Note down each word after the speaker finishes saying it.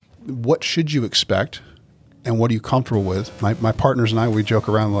what should you expect and what are you comfortable with? My partners and I, we joke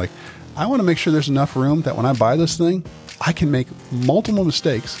around like, I want to make sure there's enough room that when I buy this thing, I can make multiple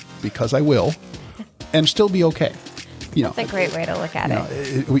mistakes because I will and still be okay. That's a great way to look at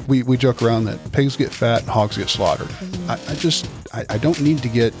it. We joke around that pigs get fat and hogs get slaughtered. I don't need to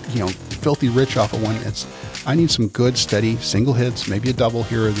get, filthy rich off of one. I need some good, steady single hits, maybe a double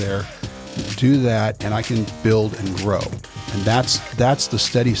here or there. Do that, and I can build and grow. And that's the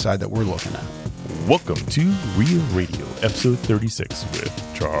steady side that we're looking at. Welcome to Real Radio, episode 36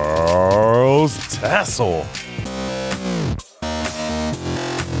 with Charles Tassel.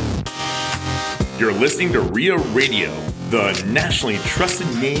 You're listening to Real Radio, the nationally trusted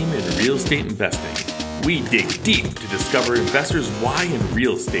name in real estate investing. We dig deep to discover investors' why in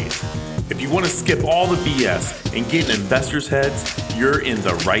real estate. If you want to skip all the BS and get in investors' heads, you're in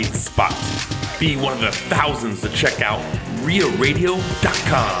the right spot. Be one of the thousands to check out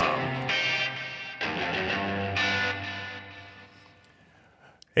realradio.com.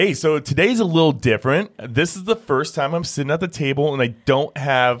 Hey, so today's a little different. This is the first time I'm sitting at the table and I don't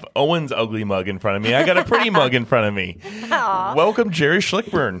have Owen's ugly mug in front of me. I got a pretty mug in front of me. Aww. Welcome, Jerry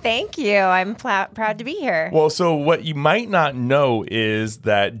Schlickburn. Thank you. I'm proud to be here. Well, so what you might not know is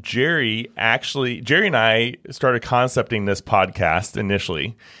that Jerry and I started concepting this podcast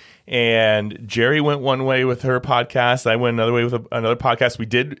initially. And Jerry went one way with her podcast. I went another way with another podcast. We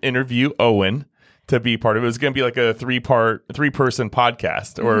did interview Owen to be part of it. It was going to be like a three-person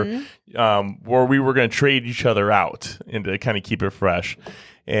podcast, or we were going to trade each other out and to kind of keep it fresh.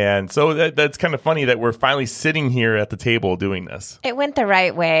 And so that's kind of funny that we're finally sitting here at the table doing this. It went the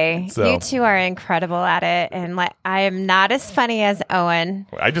right way. So, you two are incredible at it, and I am not as funny as Owen.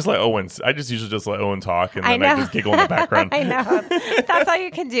 I usually just let Owen talk, and then I just giggle in the background. I know. That's all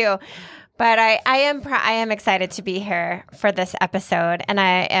you can do. But I am excited to be here for this episode, and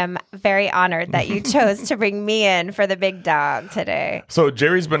I am very honored that you chose to bring me in for the big dog today. So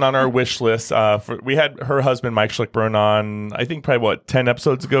Jerry's been on our wish list. We had her husband Mike Schlickburn on, I think probably 10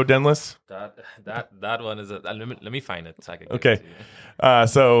 episodes ago, Dennis? That one is let me find it so I can give okay. it to you.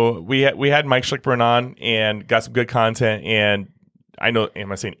 So we had Mike Schlickburn on and got some good content, and I know,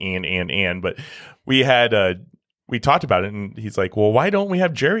 am I saying but we talked about it, and he's like, well, why don't we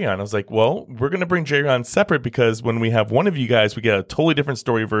have Jerry on? I was like, well, we're going to bring Jerry on separate because when we have one of you guys, we get a totally different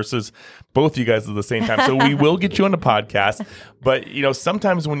story versus both you guys at the same time. So we will get you on the podcast. But,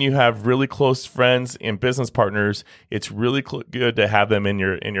 sometimes when you have really close friends and business partners, it's really good to have them in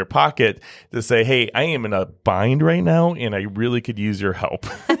your pocket to say, hey, I am in a bind right now, and I really could use your help.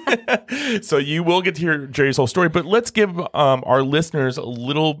 So you will get to hear Jerry's whole story. But let's give our listeners a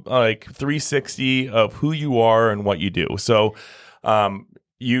little 360 of who you are and what you do. So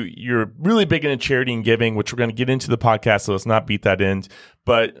you're really big into charity and giving, which we're going to get into the podcast, so let's not beat that end.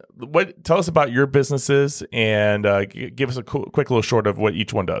 But tell us about your businesses and give us a quick little short of what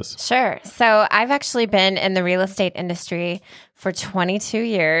each one does. Sure. So I've actually been in the real estate industry for 22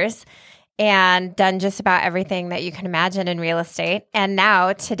 years and done just about everything that you can imagine in real estate. And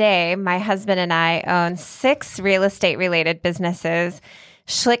now today, my husband and I own 6 real estate related businesses.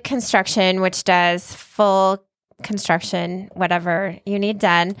 Schlick Construction, which does full construction, whatever you need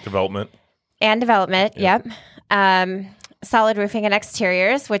done. Development. Yep. Solid Roofing and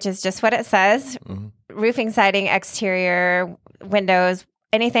Exteriors, which is just what it says. Mm-hmm. Roofing, siding, exterior, windows,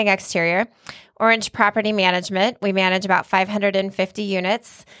 anything exterior. Orange Property Management. We manage about 550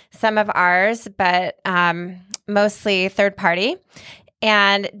 units, some of ours, but mostly third party.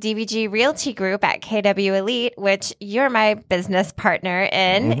 And DVG Realty Group at KW Elite, which you're my business partner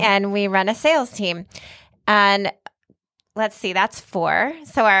in, and we run a sales team. And let's see, that's 4.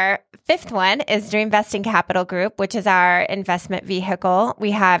 So our 5th one is Dream Vesting Capital Group, which is our investment vehicle.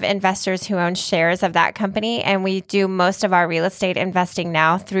 We have investors who own shares of that company, and we do most of our real estate investing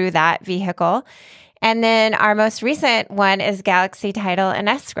now through that vehicle. And then our most recent one is Galaxy Title and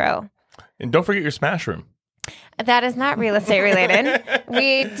Escrow. And don't forget your smash room. That is not real estate related.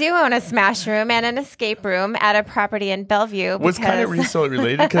 We do own a smash room and an escape room at a property in Bellevue. What's kind of real estate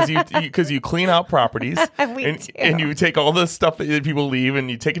related because you clean out properties and you take all the stuff that people leave and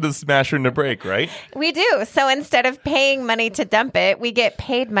you take it to the smash room to break, right? We do. So instead of paying money to dump it, we get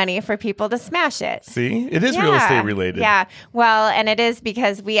paid money for people to smash it. See, it is real estate related. Yeah. Well, and it is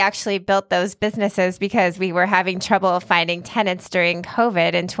because we actually built those businesses because we were having trouble finding tenants during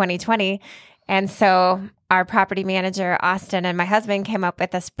COVID in 2020. And so our property manager, Austin, and my husband came up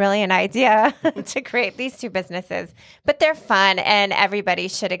with this brilliant idea to create these 2 businesses. But they're fun, and everybody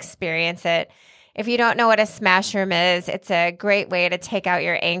should experience it. If you don't know what a smash room is, it's a great way to take out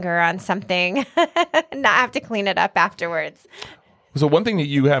your anger on something and not have to clean it up afterwards. So one thing that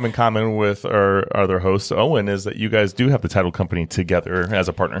you have in common with our other host, Owen, is that you guys do have the title company together as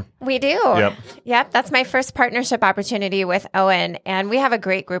a partner. We do. Yep. That's my first partnership opportunity with Owen, and we have a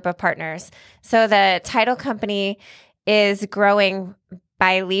great group of partners. So the title company is growing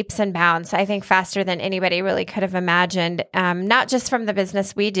by leaps and bounds, I think faster than anybody really could have imagined, not just from the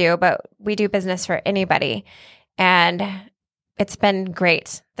business we do, but we do business for anybody. And it's been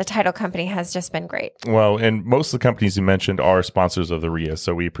great. The title company has just been great. Well, and most of the companies you mentioned are sponsors of the RIA,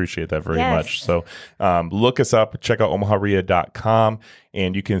 so we appreciate that very much. So look us up, check out omaharia.com,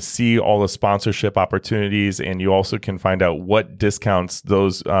 and you can see all the sponsorship opportunities, and you also can find out what discounts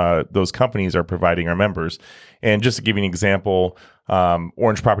those companies are providing our members. And just to give you an example,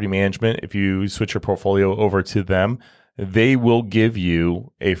 Orange Property Management, if you switch your portfolio over to them, they will give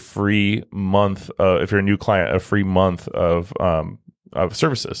you a free month, if you're a new client, a free month of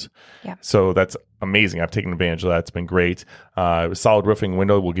services. Yeah. So that's amazing. I've taken advantage of that. It's been great. Solid Roofing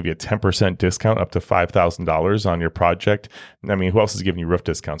Window will give you a 10% discount up to $5,000 on your project. I mean, who else is giving you roof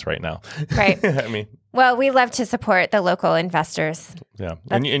discounts right now? Right. I mean, well, we love to support the local investors. Yeah.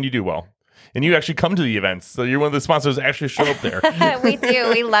 And you do well. And you actually come to the events. So you're one of the sponsors that actually show up there. We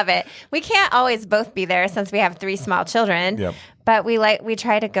do. We love it. We can't always both be there since we have 3 small children. Yep. But we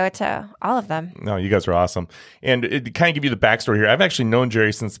try to go to all of them. No, you guys are awesome. And to kind of give you the backstory here, I've actually known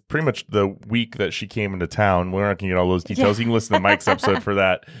Jerry since pretty much the week that she came into town. We're not going to get all those details. You can listen to Mike's episode for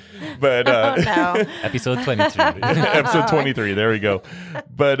that. But no. Episode 23. Episode 23. There we go.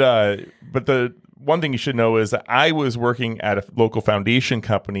 But the one thing you should know is that I was working at a local foundation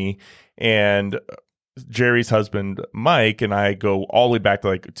company, and Jerry's husband, Mike, and I go all the way back to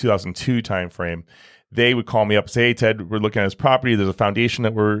like 2002 timeframe. They would call me up and say, "Hey, Ted, we're looking at this property. There's a foundation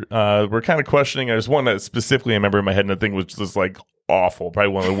that we're kind of questioning." There's one that specifically I remember in my head, and the thing was just like awful,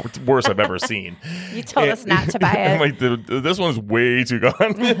 probably one of the worst I've ever seen. You told us not to buy it. I'm like, this one's way too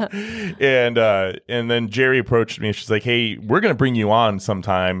gone. And then Jerry approached me, and she's like, "Hey, we're going to bring you on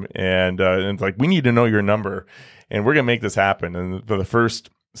sometime, and it's like, we need to know your number, and we're going to make this happen." And for the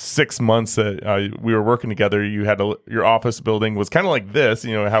first 6 months that we were working together, you had your office building was kind of like this,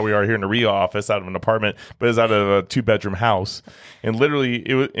 you know, how we are here in the RIA office, out of an apartment, but it's out of a 2-bedroom house. And literally,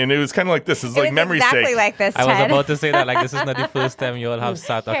 it was kind of like this. It's like memory exactly sake. Like this, Ted. I was about to say that, like, this is not the first time you all have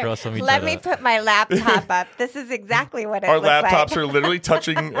sat across from each Let other. me put my laptop up. This is exactly what it Our looked like. laptops are literally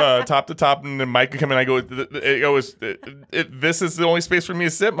touching top to top, and then Mike would come in. I go, "This is the only space for me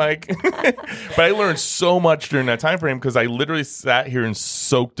to sit, Mike." But I learned so much during that time frame because I literally sat here and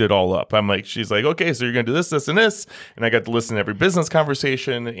soaked it all up. I'm like, she's like, "Okay, so you're gonna do this, this, and this," and I got to listen to every business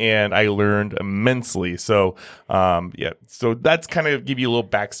conversation, and I learned immensely. So, so that's kind of give you a little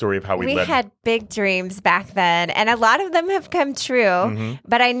backstory of how we led. had big dreams back then, and a lot of them have come true. Mm-hmm.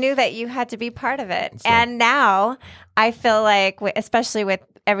 But I knew that you had to be part of it, and now I feel like, especially with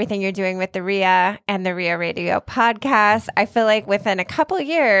everything you're doing with the RIA and the RIA Radio podcast, I feel like within a couple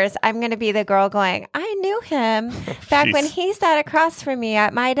years, I'm going to be the girl going, "I knew him back when he sat across from me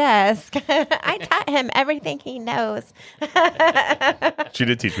at my desk. I taught him everything he knows." She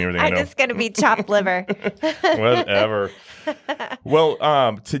did teach me everything I I'm know. just going to be chopped liver. Whatever.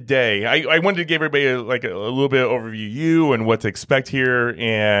 Well, today I wanted to give everybody a little bit of overview of you and what to expect here,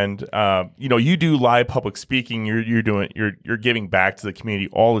 and you do live public speaking. You're giving back to the community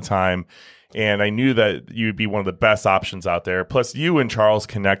all the time, and I knew that you'd be one of the best options out there. Plus, you and Charles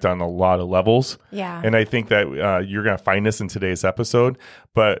connect on a lot of levels. Yeah, and I think that you're going to find this in today's episode,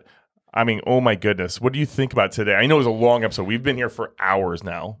 but. I mean, oh my goodness. What do you think about today? I know it was a long episode. We've been here for hours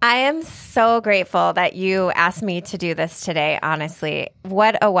now. I am so grateful that you asked me to do this today, honestly.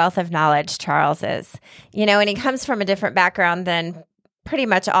 What a wealth of knowledge Charles is. And he comes from a different background than pretty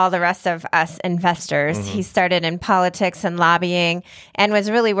much all the rest of us investors. Mm-hmm. He started in politics and lobbying and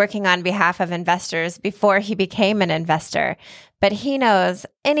was really working on behalf of investors before he became an investor. But he knows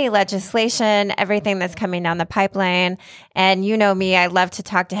any legislation, everything that's coming down the pipeline. And you know me, I love to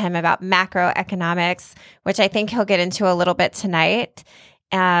talk to him about macroeconomics, which I think he'll get into a little bit tonight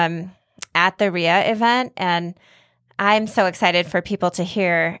at the RIA event. And I'm so excited for people to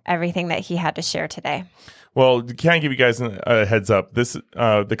hear everything that he had to share today. Well, can I give you guys a heads up? This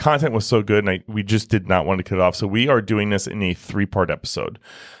the content was so good, and we just did not want to cut it off. So we are doing this in a 3-part episode.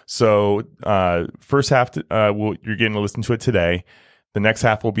 So first half, you're getting to listen to it today. The next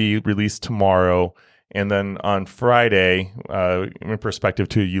half will be released tomorrow, and then on Friday, in perspective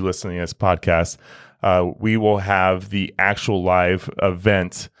to you listening to this podcast, we will have the actual live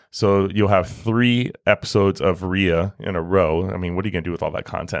event. So you'll have 3 episodes of RIA in a row. I mean, what are you going to do with all that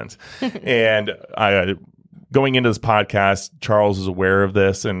content? And going into this podcast, Charles is aware of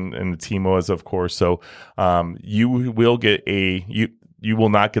this, and the team was, of course. So you will get you will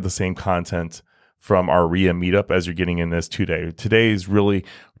not get the same content from our RIA meetup as you're getting in this today. Today is really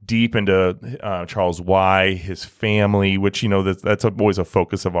deep into Charles why, his family, which, that's always a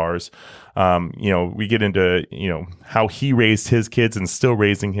focus of ours. We get into, how he raised his kids and still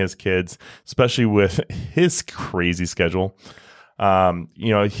raising his kids, especially with his crazy schedule.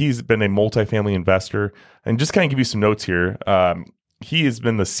 He's been a multifamily investor, and just kind of give you some notes here. He has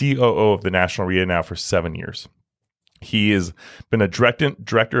been the COO of the National RIA now for 7 years. He has been a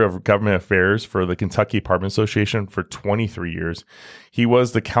director of government affairs for the Kentucky Apartment Association for 23 years. He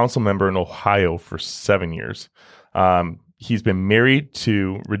was the council member in Ohio for 7 years. He's been married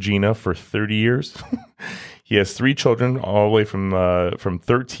to Regina for 30 years. He has 3 children, all the way from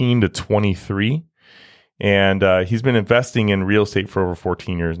 13 to 23. And he's been investing in real estate for over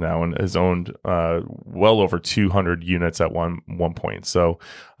 14 years now, and has owned well over 200 units at one point. So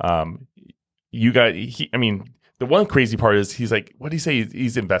the one crazy part is he's like, what do you say?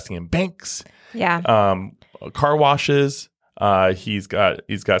 He's investing in banks, car washes. He's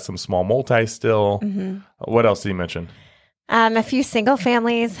got some small multi still. Mm-hmm. What else did he mention? A few single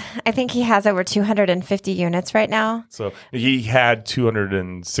families. I think he has over 250 units right now. So he had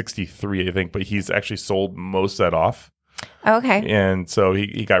 263, I think, but he's actually sold most of that off. Okay. And so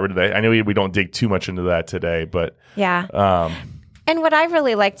he got rid of that. I know we don't dig too much into that today, but yeah. And what I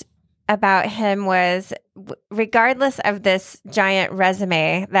really liked about him was, regardless of this giant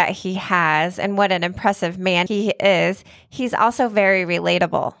resume that he has and what an impressive man he is, he's also very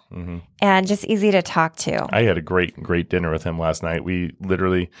relatable and just easy to talk to. I had a great dinner with him last night. He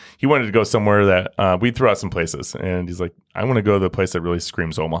wanted to go somewhere that we threw out some places, and he's like, I want to go to the place that really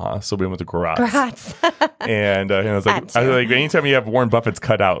screams Omaha. So we went to Gratz. And I was like, anytime you have Warren Buffett's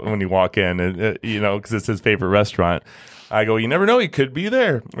cut out when you walk in, because it's his favorite restaurant. I go, you never know, he could be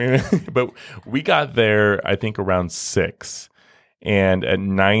there. But we got there, I think, around 6. And at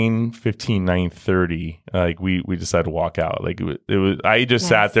 9:15, 9:30, we decided to walk out. Like it was I just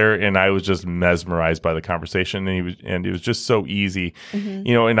sat there, and I was just mesmerized by the conversation, and it was just so easy.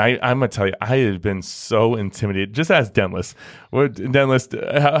 And I'm gonna tell you, I had been so intimidated. Just ask Denlis.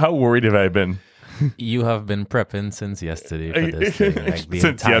 How worried have I been? You have been prepping since yesterday for this thing.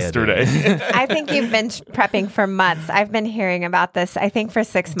 Since yesterday. I think you've been prepping for months. I've been hearing about this, I think, for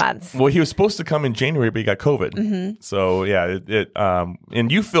 6 months. Well, he was supposed to come in January, but he got COVID. So, yeah,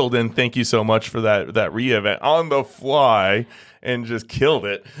 and you filled in. Thank you so much for that RIA event on the fly and just killed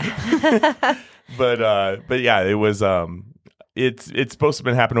it. But yeah, it was. It's supposed to have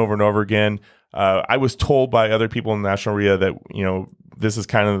been happening over and over again. I was told by other people in the National RIA that this is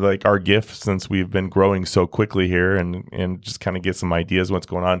kind of like our gift, since we've been growing so quickly here, and just kind of get some ideas what's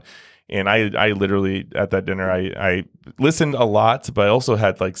going on. And I literally, at that dinner, I listened a lot, but I also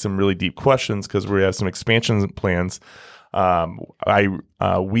had like some really deep questions, because we have some expansion plans.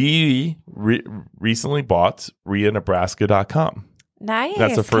 We recently bought RIANebraska.com. Nice.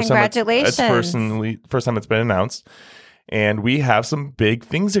 That's the first Congratulations. First time it's been announced. And we have some big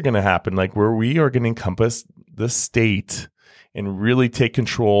things that are going to happen, like where we are going to encompass the state and really take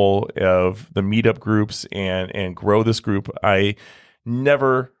control of the meetup groups and grow this group. I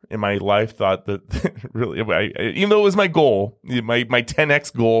never in my life thought that really, even though it was my goal, my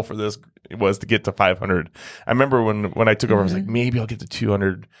 10x goal for this was to get to 500. I remember when I took over, I was like, maybe I'll get to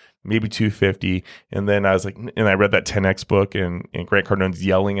 200, maybe 250. And then I was like, and I read that 10x book, and Grant Cardone's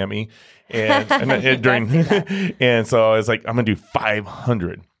yelling at me. And so I was like, I'm going to do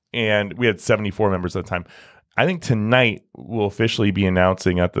 500. And we had 74 members at the time. I think tonight we'll officially be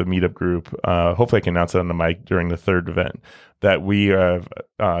announcing at the meetup group. Hopefully I can announce it on the mic during the third event, that we have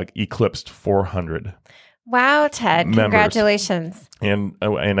eclipsed 400. Wow, Ted! Members. Congratulations! And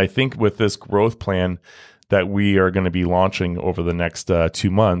I think with this growth plan that we are going to be launching over the next 2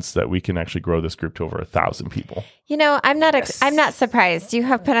 months, that we can actually grow this group to over 1,000 people. I'm not surprised. You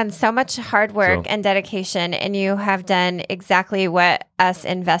have put on so much hard work and dedication, and you have done exactly what us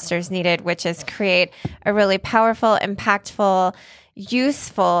investors needed, which is create a really powerful, impactful,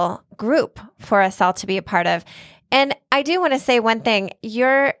 useful group for us all to be a part of. And I do want to say one thing.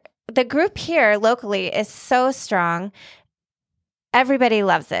 The group here locally is so strong. Everybody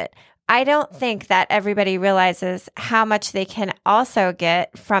loves it. I don't think that everybody realizes how much they can also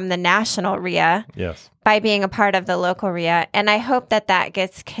get from the national RIA by being a part of the local RIA. And I hope that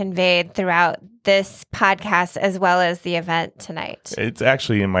gets conveyed throughout this podcast as well as the event tonight. It's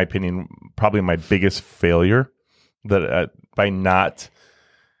actually, in my opinion, probably my biggest failure, that by not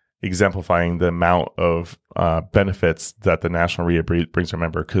exemplifying the amount of benefits that the National RIA brings to a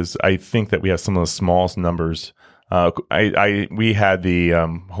member. Because I think that we have some of the smallest numbers. We had the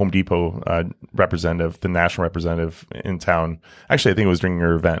Home Depot representative, the national representative in town. Actually, I think it was during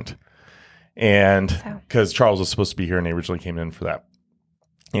your event. And because Charles was supposed to be here and they originally came in for that.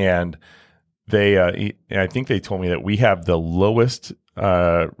 And I think they told me that we have the lowest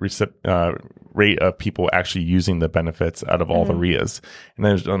rate of people actually using the benefits out of all the RIAs. And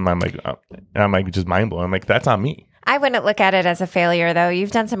then I'm like, just mind blowing. I'm like, that's on me. I wouldn't look at it as a failure, though.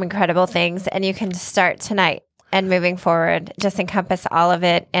 You've done some incredible things, and you can start tonight and moving forward, just encompass all of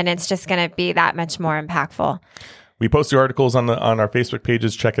it, and it's just going to be that much more impactful. We post the articles on our Facebook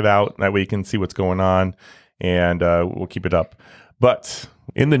pages. Check it out. That way you can see what's going on, and we'll keep it up. But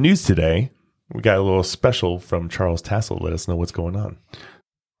in the news today, we got a little special from Charles Tassel to let us know what's going on.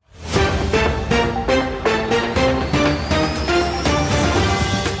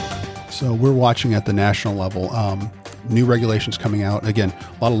 So we're watching at the national level. New regulations coming out. Again,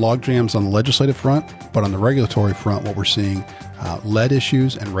 a lot of log jams on the legislative front, but on the regulatory front, what we're seeing, lead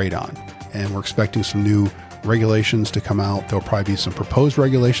issues and radon. And we're expecting some new regulations to come out. There'll probably be some proposed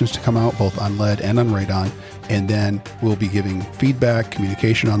regulations to come out, both on lead and on radon. And then we'll be giving feedback,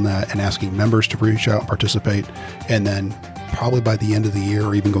 communication on that, and asking members to reach out and participate. And then probably by the end of the year,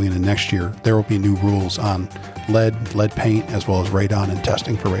 or even going into next year, there will be new rules on lead paint, as well as radon and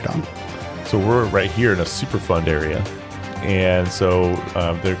testing for radon. So we're right here in a Superfund area, and so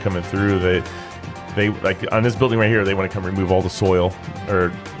they're coming through. They like on this building right here. They want to come remove all the soil,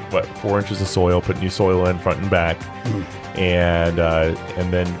 or 4 inches of soil, put new soil in front and back, and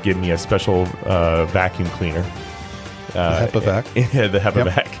then give me a special vacuum cleaner, the HEPA vac. The HEPA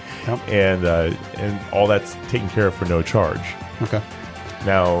vac, Yep. And all that's taken care of for no charge. Okay.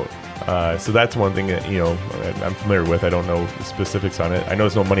 Now. So that's one thing that, I'm familiar with. I don't know the specifics on it. I know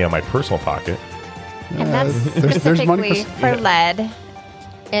there's no money on my personal pocket. And that's specifically for lead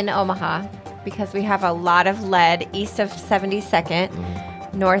in Omaha, because we have a lot of lead east of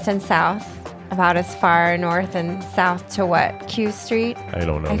 72nd, north and south, about as far north and south to what, Q Street? I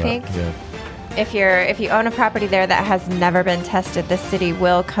don't know. I think. Yeah. If you own a property there that has never been tested, the city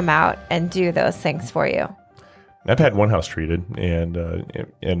will come out and do those things for you. I've had one house treated, and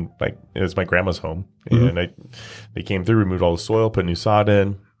like it was my grandma's home, and they came through, removed all the soil, put new sod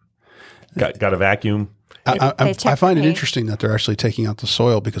in, got a vacuum. I find it interesting that they're actually taking out the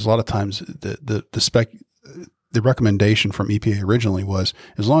soil, because a lot of times the recommendation from EPA originally was,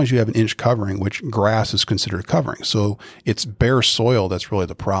 as long as you have an inch covering, which grass is considered covering, so it's bare soil that's really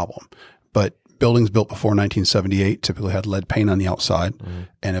the problem. But buildings built before 1978 typically had lead paint on the outside,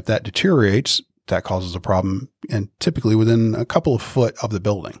 and if that deteriorates, that causes a problem, and typically within a couple of foot of the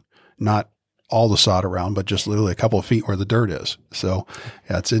building, not all the sod around, but just literally a couple of feet where the dirt is. So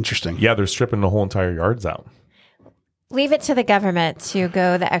yeah, it's interesting. Yeah, they're stripping the whole entire yards out. Leave it to the government to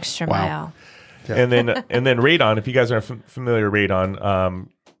go the extra mile. Yeah. And then radon, if you guys aren't familiar with radon,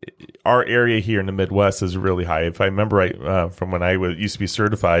 our area here in the Midwest is really high. If I remember right, from when I used to be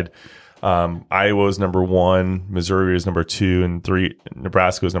certified, Iowa was number 1, Missouri was number 2, and 3.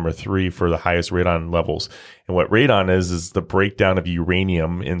 Nebraska was number 3 for the highest radon levels. And what radon is the breakdown of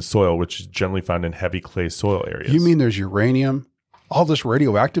uranium in soil, which is generally found in heavy clay soil areas. You mean there's uranium? All this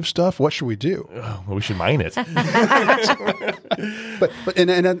radioactive stuff? What should we do? Well, we should mine it. but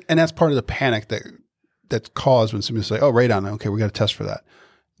that's part of the panic that's caused when somebody say, "Oh, radon. Okay, we got to test for that."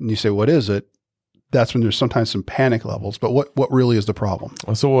 And you say, "What is it?" That's when there's sometimes some panic levels. But what really is the problem?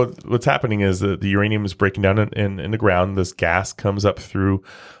 So what's happening is that the uranium is breaking down in the ground. This gas comes up through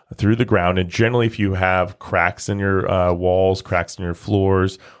the ground. And generally, if you have cracks in your walls, cracks in your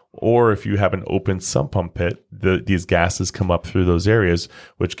floors, or if you have an open sump pump pit, these gases come up through those areas,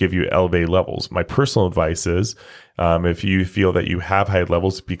 which give you elevated levels. My personal advice is, if you feel that you have high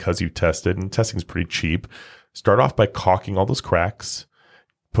levels because you tested, and testing is pretty cheap, start off by caulking all those cracks.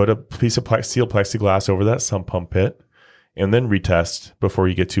 Put a piece of sealed plexiglass over that sump pump pit, and then retest before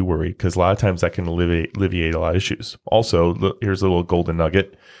you get too worried, because a lot of times that can alleviate a lot of issues. Also, here's a little golden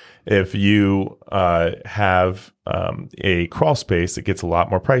nugget. If you have a crawl space, it gets a lot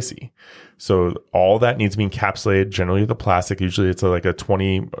more pricey. So all that needs to be encapsulated, generally with a plastic. Usually it's like a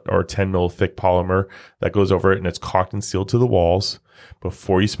 20 or 10 mil thick polymer that goes over it, and it's caulked and sealed to the walls.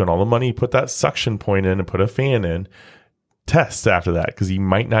 Before you spend all the money, put that suction point in and put a fan in. Test after that, because you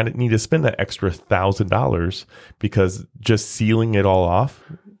might not need to spend that extra $1,000, because just sealing it all off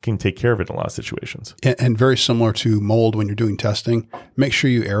can take care of it in a lot of situations. And very similar to mold, when you're doing testing, make sure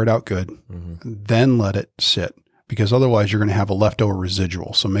you air it out good, then let it sit, because otherwise you're going to have a leftover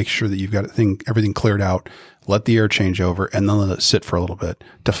residual. So make sure that you've got everything cleared out. let the air change over, and then let it sit for a little bit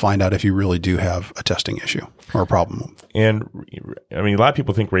to find out if you really do have a testing issue or a problem. And I mean, a lot of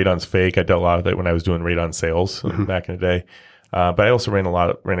people think radon's fake. I dealt a lot of that when I was doing radon sales back in the day. But I also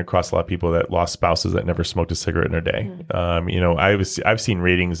ran across a lot of people that lost spouses that never smoked a cigarette in their day. I've seen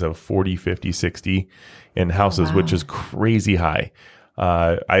ratings of 40, 50, 60 in houses, which is crazy high.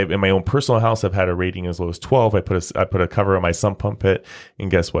 In my own personal house, I've had a rating as low as 12. I put a cover on my sump pump pit,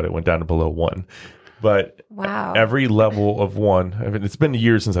 and guess what? It went down to below 1. But every level of 1, I mean, it's been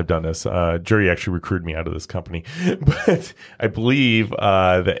years since I've done this. Jury actually recruited me out of this company. But I believe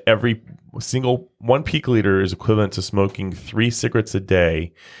that every single 1 picoliter is equivalent to smoking 3 cigarettes a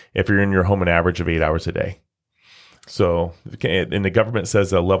day if you're in your home an average of 8 hours a day. So, and the government says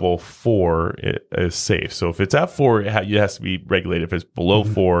that level 4 is safe. So if it's at 4, it has to be regulated. If it's below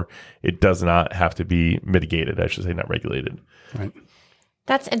 4, it does not have to be mitigated. I should say not regulated. Right.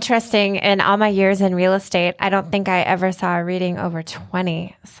 That's interesting. In all my years in real estate, I don't think I ever saw a reading over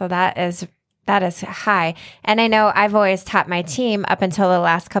 20. So that is high. And I know I've always taught my team up until the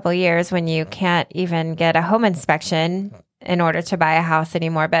last couple of years when you can't even get a home inspection in order to buy a house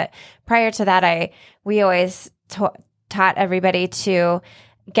anymore. But prior to that, we always taught everybody to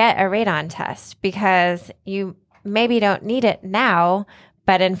get a radon test because you maybe don't need it now,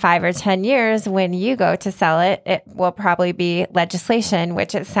 but in 5 or 10 years, when you go to sell it, it will probably be legislation,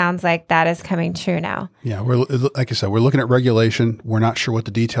 which it sounds like that is coming true now. Yeah, like I said, we're looking at regulation. We're not sure what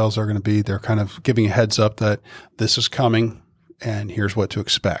the details are going to be. They're kind of giving a heads up that this is coming and here's what to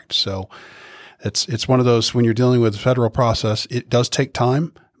expect. So it's one of those, when you're dealing with the federal process, it does take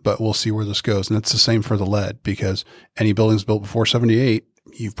time, but we'll see where this goes. And it's the same for the lead, because any buildings built before 78,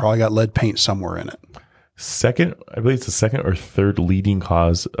 you've probably got lead paint somewhere in it. I believe it's the second or third leading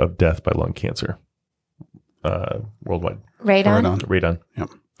cause of death by lung cancer worldwide. Radon. Yep.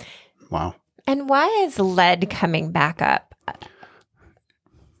 Wow. And why is lead coming back up?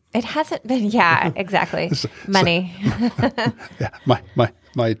 It hasn't been. Yeah, exactly. Money. Yeah.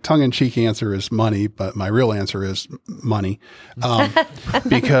 My tongue-in-cheek answer is money, but my real answer is money.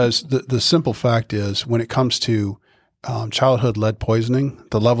 Because the simple fact is, when it comes to childhood lead poisoning,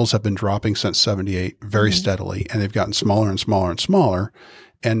 the levels have been dropping since 78 very steadily, and they've gotten smaller and smaller and smaller.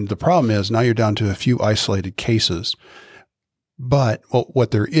 And the problem is now you're down to a few isolated cases. But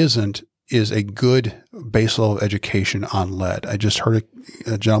what there isn't is a good base level of education on lead. I just heard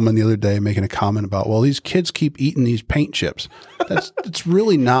a gentleman the other day making a comment about, well, these kids keep eating these paint chips. That's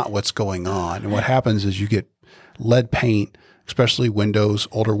really not what's going on. And what happens is you get lead paint, especially windows,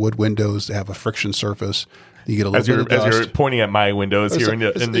 older wood windows, they have a friction surface. You get a little bit of dust. As you're pointing at my windows here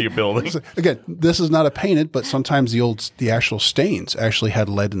into your building. Again, this is not a painted, but sometimes the actual stains actually had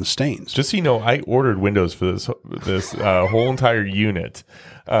lead in the stains. Just so you know, I ordered windows for this whole entire unit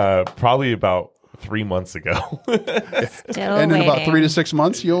probably about 3 months ago. And in about 3 to 6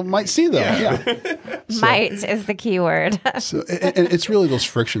 months, you might see them. Yeah. Might is the key word. And it's really those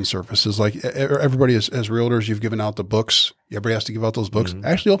friction surfaces. Like everybody as realtors, you've given out the books. Everybody has to give out those books.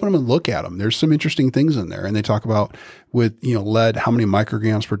 Actually open them and look at them. There's some interesting things in there. And they talk about with, lead, how many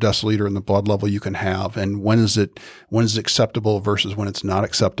micrograms per deciliter in the blood level you can have, and when is it acceptable versus when it's not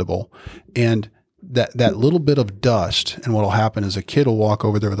acceptable. And that little bit of dust, and what'll happen is a kid will walk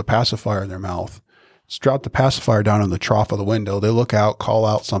over there with a pacifier in their mouth, drop the pacifier down on the trough of the window. They look out, call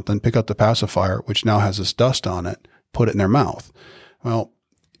out something, pick up the pacifier, which now has this dust on it, put it in their mouth. Well,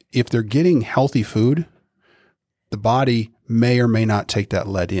 if they're getting healthy food, the body may or may not take that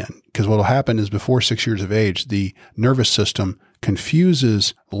lead in, because what will happen is before 6 years of age, the nervous system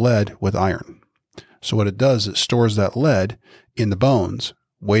confuses lead with iron. So what it does, it stores that lead in the bones,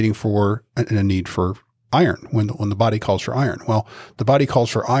 waiting for a need for iron when the body calls for iron. Well, the body calls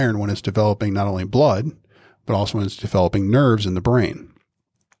for iron when it's developing not only blood, but also when it's developing nerves in the brain.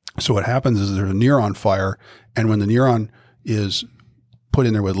 So what happens is there's a neuron fire, and when the neuron is put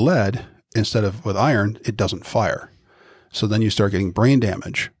in there with lead instead of with iron, it doesn't fire. So then you start getting brain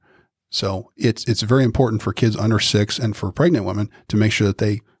damage. So it's very important for kids under 6 and for pregnant women to make sure that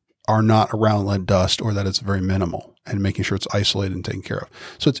they are not around lead dust, or that it's very minimal, and making sure it's isolated and taken care of.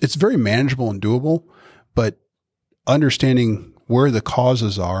 So it's very manageable and doable, but understanding where the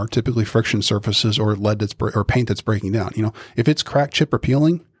causes are, typically friction surfaces or lead or paint that's breaking down. If it's cracked, chip, or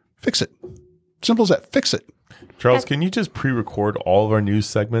peeling, fix it. Simple as that. Fix it. Charles, can you just pre-record all of our news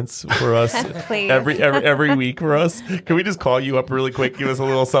segments for us? Please. every week for us? Can we just call you up really quick, give us a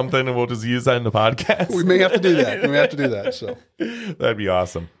little something, and we'll just use that in the podcast? We may have to do that. So that'd be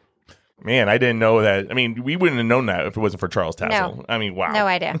awesome. Man, I didn't know that. I mean, we wouldn't have known that if it wasn't for Charles Tassel. No. I mean, wow. No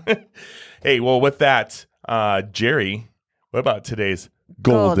idea. Hey, well, with that, Jerry, what about today's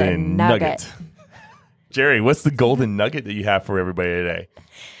Golden Nugget? Jerry, what's the golden nugget that you have for everybody today?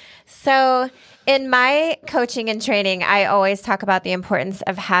 So in my coaching and training, I always talk about the importance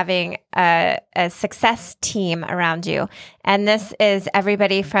of having a success team around you. And this is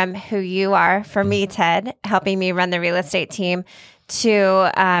everybody from who you are, for me, Ted, helping me run the real estate team,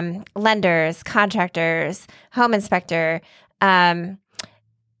 to lenders, contractors, home inspector,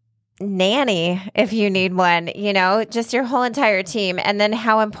 nanny, if you need one, just your whole entire team. And then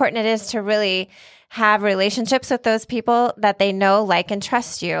how important it is to really have relationships with those people that they know, like, and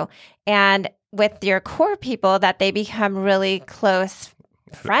trust you. And with your core people that they become really close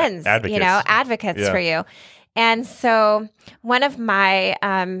friends, advocates for you. And so one of my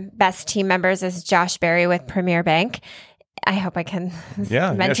best team members is Josh Berry with Premier Bank. I hope I can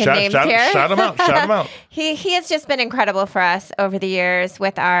mention names here. Shout them out. He has just been incredible for us over the years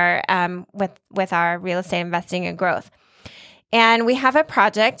with our with our real estate investing and growth. And we have a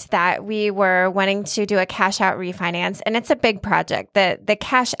project that we were wanting to do a cash out refinance, and it's a big project. The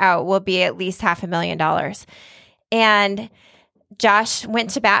cash out will be at least $500,000. And Josh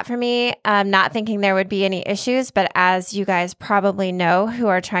went to bat for me, not thinking there would be any issues. But as you guys probably know who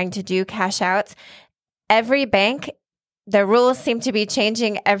are trying to do cash outs, every bank, the rules seem to be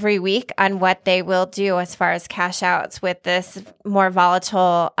changing every week on what they will do as far as cash outs with this more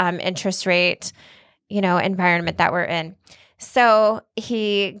volatile interest rate, environment that we're in. So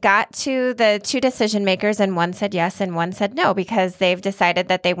he got to the two decision makers, and one said yes and one said no, because they've decided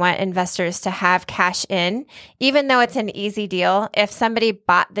that they want investors to have cash in, even though it's an easy deal. If somebody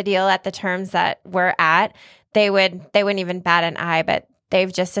bought the deal at the terms that we're at, they wouldn't even bat an eye, but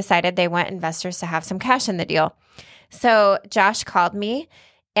they've just decided they want investors to have some cash in the deal. So Josh called me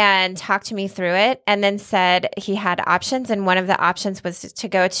and talked to me through it, and then said he had options. And one of the options was to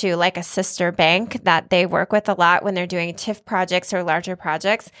go to like a sister bank that they work with a lot when they're doing TIF projects or larger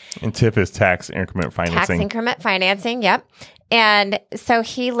projects. And TIF is tax increment financing. Tax increment financing, yep. And so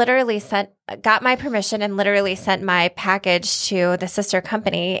he literally got my permission and literally sent my package to the sister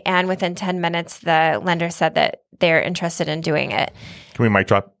company. And within 10 minutes, the lender said that they're interested in doing it. Can we mic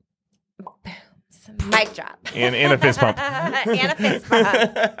drop? Mic drop. And a fist pump. And a fist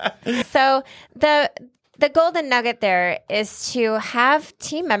pump. So the golden nugget there is to have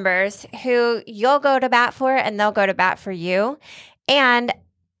team members who you'll go to bat for and they'll go to bat for you. And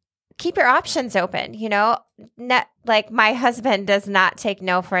keep your options open. Like my husband does not take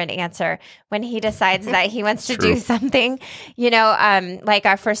no for an answer when he decides that he wants to do something. Like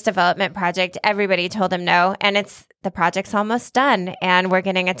our first development project, everybody told him no, and the project's almost done, and we're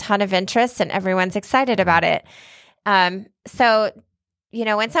getting a ton of interest, and everyone's excited about it. So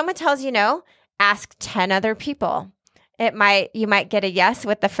when someone tells you no, ask 10 other people. You might get a yes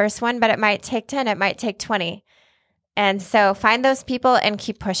with the first one, but it might take 10, it might take 20. And so find those people and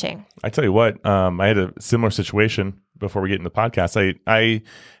keep pushing. I tell you what, I had a similar situation before we get into the podcast. I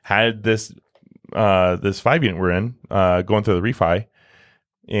had this 5-unit we're in going through the refi,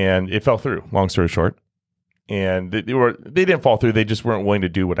 and it fell through. Long story short, and they didn't fall through. They just weren't willing to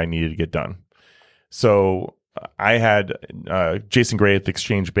do what I needed to get done. So I had Jason Gray at the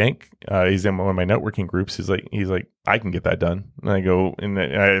Exchange Bank. He's in one of my networking groups. He's like, I can get that done. And I go, and I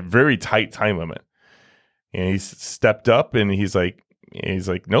had a very tight time limit. And he stepped up, and he's like,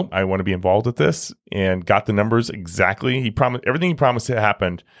 nope, I want to be involved with this, and got the numbers exactly. He promised everything he promised it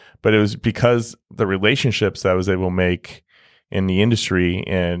happened, but it was because the relationships that I was able to make in the industry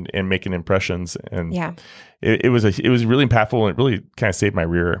and making impressions, and it was really impactful, and it really kind of saved my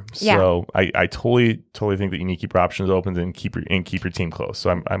rear. So I totally think that you need to keep your options open and keep your team close.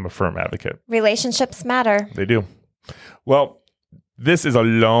 So I'm a firm advocate. Relationships matter. They do. Well, this is a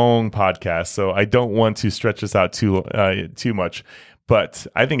long podcast, so I don't want to stretch this out too much, but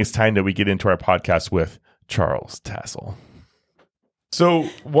I think it's time that we get into our podcast with Charles Tassel. So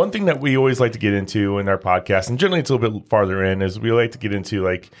one thing that we always like to get into in our podcast, and generally it's a little bit farther in, is we like to get into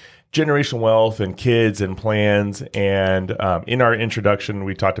like generational wealth and kids and plans. And in our introduction,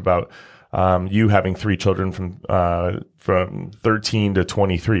 we talked about you having 3 children from 13 to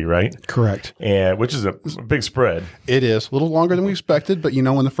 23, right? Correct. And which is a big spread. It is a little longer than we expected, but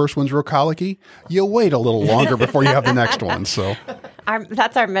when the first one's real colicky, you wait a little longer before you have the next one. So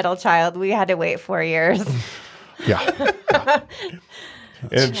that's our middle child. We had to wait 4 years. Yeah.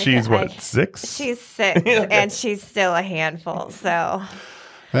 And she's what, 6? She's 6, and she's still a handful. So,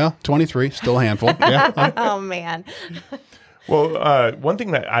 well, 23, still a handful. Yeah. Oh man. Well, one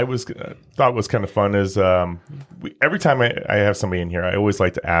thing that I thought was kind of fun is every time I have somebody in here, I always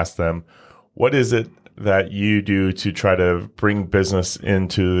like to ask them, what is it that you do to try to bring business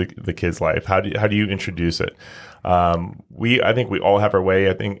into the kid's life? How do you introduce it? I think we all have our way.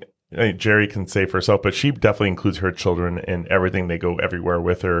 I think Jerry can say for herself, but she definitely includes her children in everything. They go everywhere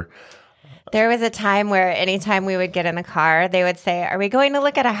with her. There was a time where anytime we would get in the car, they would say, "Are we going to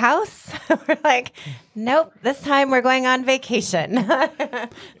look at a house?" We're like, "Nope, this time we're going on vacation.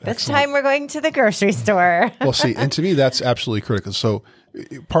 This time we're going to the grocery store." Well, see, and to me, that's absolutely critical. So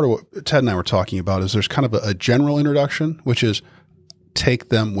part of what Ted and I were talking about is there's kind of a general introduction, which is take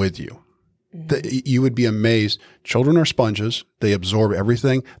them with you. You would be amazed. Children are sponges. They absorb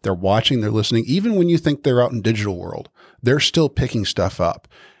everything. They're watching, they're listening. Even when you think they're out in digital world, they're still picking stuff up.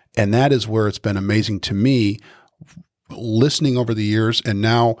 And that is where it's been amazing to me listening over the years. And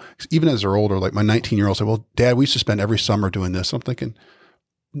now, even as they're older, like my 19-year-old said, "Well, Dad, we used to spend every summer doing this." I'm thinking,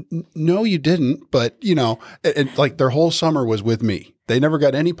 no, you didn't. But, and like their whole summer was with me. They never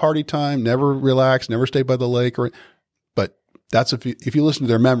got any party time, never relaxed, never stayed by the lake. But that's if you listen to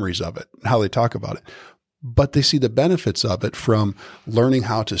their memories of it, how they talk about it. But they see the benefits of it from learning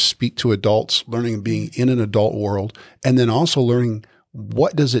how to speak to adults, learning being in an adult world, and then also learning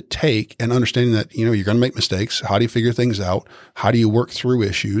what does it take and understanding that, you're going to make mistakes. How do you figure things out? How do you work through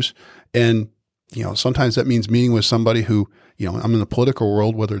issues? And, sometimes that means meeting with somebody who, I'm in the political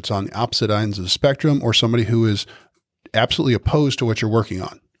world, whether it's on the opposite ends of the spectrum or somebody who is absolutely opposed to what you're working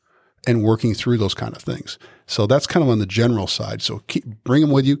on and working through those kind of things. So that's kind of on the general side. So keep bringing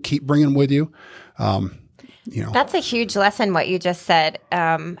them with you, keep bringing them with you. That's a huge lesson, what you just said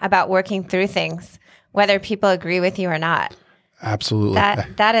about working through things, whether people agree with you or not. Absolutely.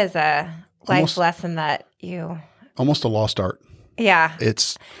 That is a life lesson that almost a lost art. Yeah.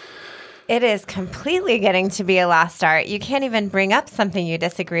 It is completely getting to be a lost art. You can't even bring up something you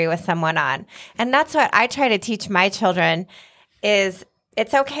disagree with someone on. And that's what I try to teach my children is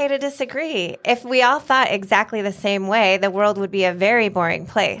it's okay to disagree. If we all thought exactly the same way, the world would be a very boring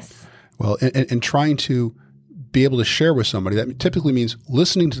place. Well, and trying to be able to share with somebody, that typically means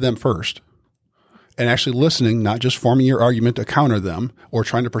listening to them first. And actually listening, not just forming your argument to counter them or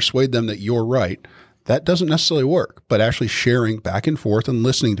trying to persuade them that you're right. That doesn't necessarily work, but actually sharing back and forth and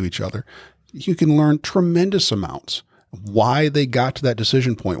listening to each other. You can learn tremendous amounts. Why they got to that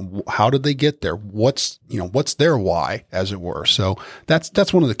decision point. How did they get there? What's their why, as it were. So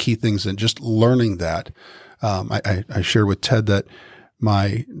that's one of the key things in just learning that. I shared with Ted that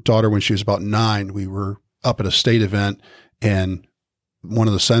my daughter, when she was about 9, we were up at a state event and one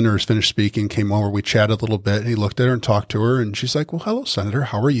of the senators finished speaking, came over, we chatted a little bit, and he looked at her and talked to her, and she's like, "Well, hello, Senator,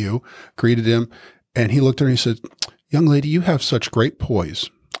 how are you?" Greeted him, and he looked at her and he said, "Young lady, you have such great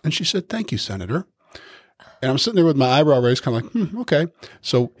poise." And she said, "Thank you, Senator." And I'm sitting there with my eyebrow raised, kind of like, okay.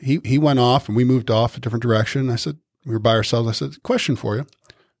 So he went off, and we moved off a different direction. I said, we were by ourselves. I said, "Question for you.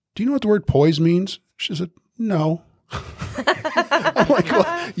 Do you know what the word poise means?" She said, "No." I'm like,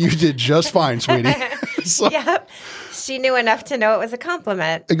 "Well, you did just fine, sweetie." So, yep. She knew enough to know it was a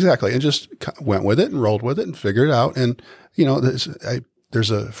compliment. Exactly. And just went with it and rolled with it and figured it out. And,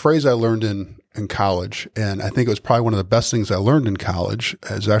 there's a phrase I learned in college, and I think it was probably one of the best things I learned in college.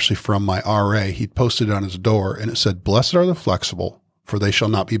 Is actually from my RA. He posted it on his door, and it said, "Blessed are the flexible, for they shall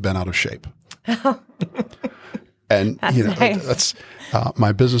not be bent out of shape." And, that's nice. That's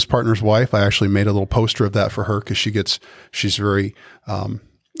my business partner's wife. I actually made a little poster of that for her because she's very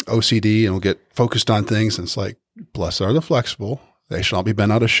OCD and will get focused on things. And it's like, "Blessed are the flexible, they shall not be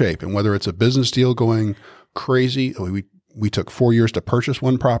bent out of shape." And whether it's a business deal going crazy, we took 4 years to purchase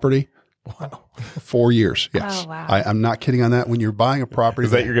one property. Wow. 4 years. Yes. Oh, wow. I'm not kidding on that. When you're buying a property.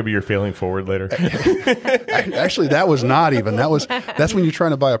 Is that you're going to be your failing forward later? Actually, that was not even. That's when you're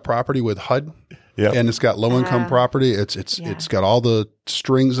trying to buy a property with HUD. Yep. And it's got low income property. It's got all the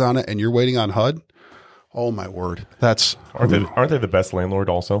strings on it, and you're waiting on HUD. Oh my word! Aren't they the best landlord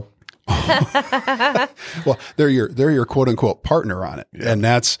also? Well, they're your quote unquote partner on it, and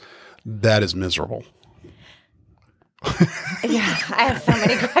that is miserable. Yeah, I have so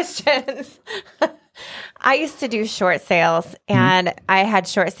many questions. I used to do short sales, and I had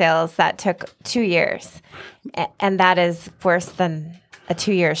short sales that took 2 years, and that is worse than a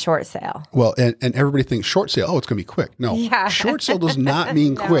 2-year short sale. Well, and everybody thinks short sale, it's going to be quick. No, yeah. Short sale does not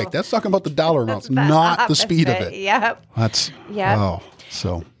mean quick. That's talking about the dollar amounts, not the speed of it. Yep.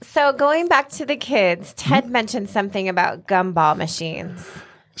 So going back to the kids, Ted mentioned something about gumball machines.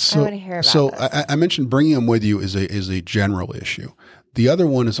 I want to hear about this. I mentioned bringing them with you is a general issue. The other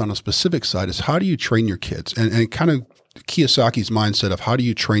one is on a specific side is how do you train your kids? And kind of Kiyosaki's mindset of how do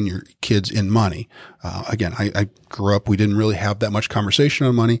you train your kids in money? Again, I grew up, we didn't really have that much conversation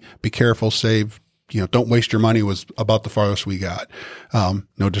on money. Be careful, save, don't waste your money was about the farthest we got.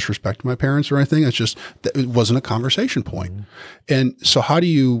 No disrespect to my parents or anything. It's just, it wasn't a conversation point. And so how do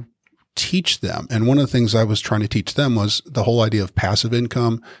you teach them. And one of the things I was trying to teach them was the whole idea of passive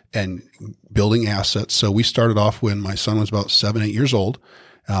income and building assets. So we started off when my son was about 7, 8 years old,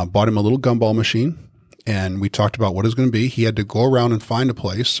 bought him a little gumball machine, and we talked about what it was going to be. He had to go around and find a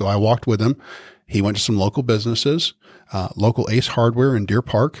place. So I walked with him. He went to some local businesses, local Ace Hardware in Deer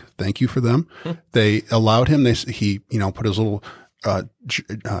Park. Thank you for them. They allowed him. He put his little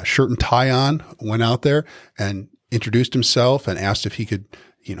shirt and tie on, went out there and introduced himself and asked if he could,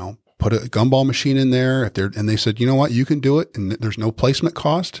 put a gumball machine in there. And they said, you know what, you can do it. And there's no placement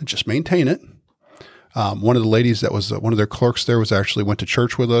cost. Just maintain it. One of the ladies that was one of their clerks there went to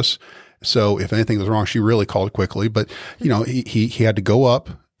church with us. So if anything was wrong, she really called quickly. But, he had to go up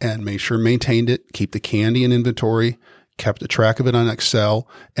and make sure maintained it, keep the candy in inventory, kept a track of it on Excel,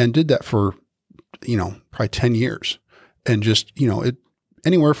 and did that for, probably 10 years. And just, it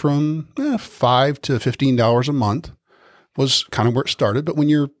anywhere from $5 to $15 a month was kind of where it started. But when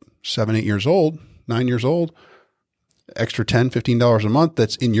you're 7, 8 years old, 9 years old, extra $10, $15 a month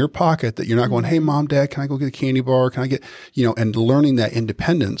that's in your pocket that you're not going, hey, mom, dad, can I go get a candy bar? Can I get, and learning that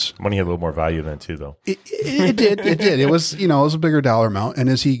independence. Money had a little more value than too, though. It did. It was, it was a bigger dollar amount. And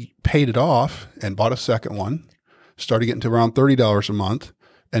as he paid it off and bought a second one, started getting to around $30 a month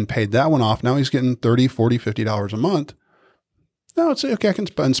and paid that one off. Now he's getting $30, $40, $50 a month. Now it's okay. I can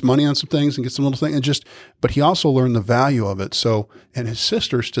spend some money on some things and get some little things but he also learned the value of it. So, and his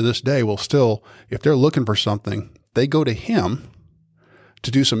sisters to this day will still, if they're looking for something, they go to him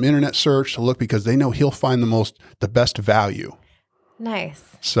to do some internet search to look because they know he'll find the best value. Nice.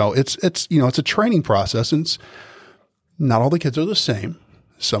 So it's a training process, and not all the kids are the same.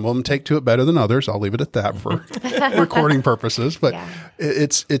 Some of them take to it better than others. I'll leave it at that for recording purposes. But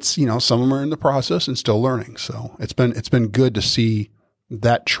it's some of them are in the process and still learning. So it's been good to see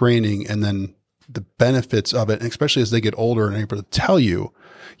that training and then the benefits of it, and especially as they get older and able to tell you,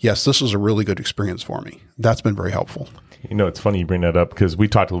 yes, this was a really good experience for me. That's been very helpful. It's funny you bring that up because we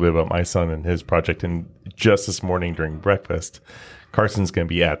talked a little bit about my son and his project. And just this morning during breakfast, Carson's going to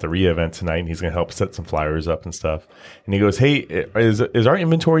be at the RIA event tonight, and he's going to help set some flyers up and stuff. And he goes, hey, is our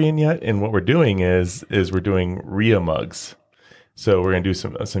inventory in yet? And what we're doing is we're doing RIA mugs. So we're going to do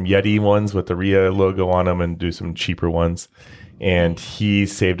some Yeti ones with the RIA logo on them and do some cheaper ones. And he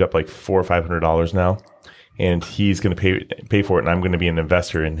saved up like $400 or $500 now. And he's going to pay for it. And I'm going to be an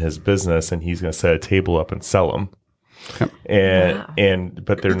investor in his business, and he's going to set a table up and sell them. Yep.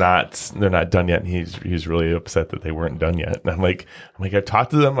 But they're not done yet. And he's really upset that they weren't done yet. And I'm like, I've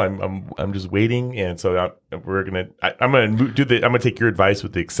talked to them. I'm just waiting. And so I'm going to take your advice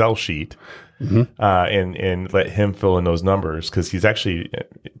with the Excel sheet, and let him fill in those numbers because he's actually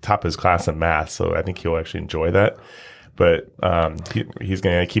top of his class in math. So I think he'll actually enjoy that. But he's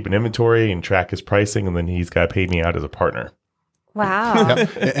going to keep an inventory and track his pricing, and then he's got to pay me out as a partner. Wow.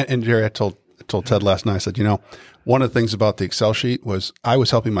 And Jerry, I told Ted last night, I said, one of the things about the Excel sheet was I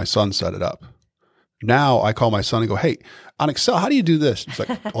was helping my son set it up. Now I call my son and go, hey, on Excel, how do you do this? He's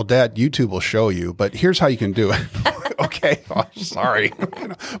like, well, Dad, YouTube will show you, but here's how you can do it. Okay, sorry.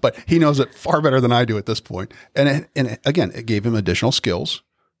 But he knows it far better than I do at this point. And again, it gave him additional skills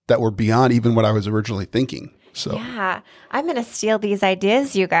that were beyond even what I was originally thinking. So yeah, I'm going to steal these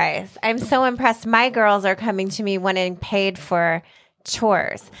ideas, you guys. I'm so impressed. My girls are coming to me wanting paid for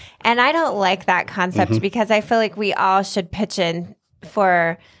chores. And I don't like that concept because I feel like we all should pitch in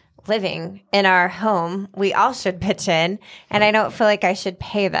for living in our home. We all should pitch in. And I don't feel like I should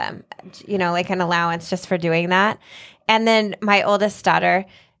pay them, like an allowance just for doing that. And then my oldest daughter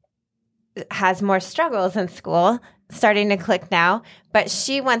has more struggles in school, starting to click now, but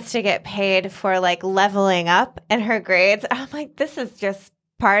she wants to get paid for like leveling up in her grades. I'm like, this is just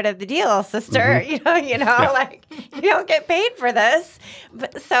part of the deal, sister. Like you don't get paid for this.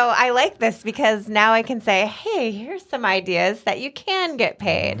 But so I like this because now I can say, hey, here's some ideas that you can get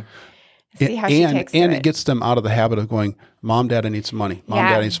paid. See how she takes and it. It gets them out of the habit of going, Mom, Dad, I need some money. Mom,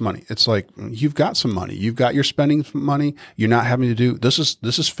 Dad, I need some money. It's like, you've got some money. You've got your spending money. You're not having to do, this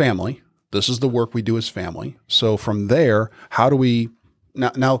is family. This is the work we do as family. So from there, how do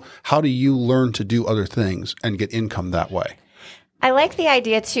you learn to do other things and get income that way? I like the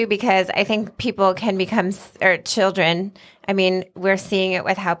idea too, because I think people can become, or children, I mean, we're seeing it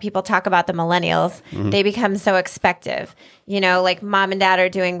with how people talk about the millennials. They become so expective, like mom and dad are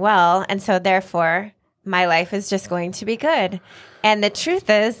doing well. And so therefore my life is just going to be good. And the truth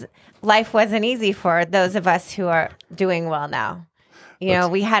is life wasn't easy for those of us who are doing well now.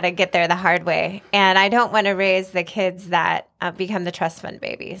 We had to get there the hard way. And I don't want to raise the kids that become the trust fund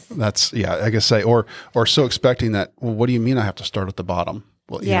babies. That's, I guess or so expecting that, well, what do you mean I have to start at the bottom?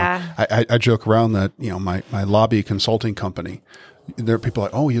 Well, I joke around that, my lobby consulting company, there are people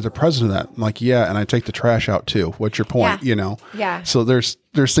like, oh, you're the president of that. I'm like, yeah, and I take the trash out too. What's your point? Yeah. Yeah. So there's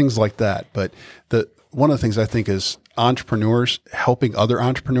things like that. But one of the things I think is entrepreneurs helping other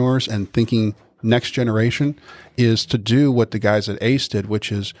entrepreneurs and thinking next generation is to do what the guys at Ace did,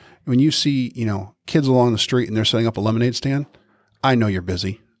 which is when you see, kids along the street and they're setting up a lemonade stand, I know you're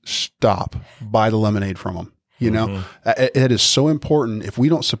busy. Stop. Buy the lemonade from them. It is so important. If we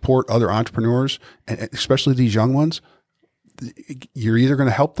don't support other entrepreneurs, and especially these young ones, you're either going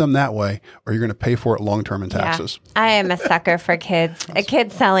to help them that way or you're going to pay for it long-term in taxes. Yeah. I am a sucker for kids. A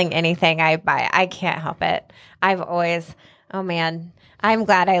kid selling anything I buy. I can't help it. I've always, oh man, I'm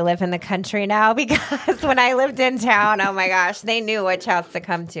glad I live in the country now because when I lived in town, oh my gosh, they knew which house to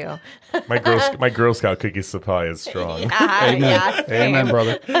come to. My Girl Scout cookie supply is strong. Amen. Yeah, Amen,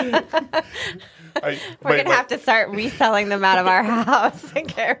 brother. We're going to have to start reselling them out of our house and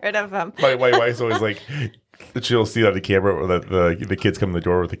get rid of them. My wife's always like, she'll see on the camera that the kids come in the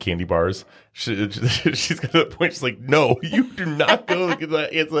door with the candy bars. She's got to the point, she's like, no, you do not go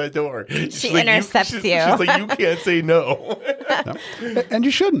answer that door. She intercepts you. She's like, you can't say no. No. And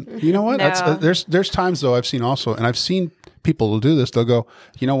you shouldn't. You know what? No. There's times, though, I've seen also, and I've seen people who do this, they'll go,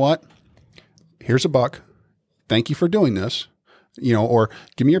 you know what? Here's $1. Thank you for doing this. Or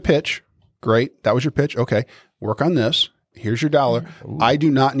give me your pitch. Great. That was your pitch. Okay. Work on this. Here's your $1. Ooh. I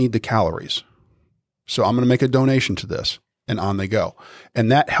do not need the calories. So I'm going to make a donation to this, and on they go.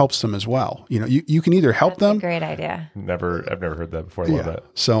 And that helps them as well. You can either help them. That's a great idea. I've never heard that before. I love that.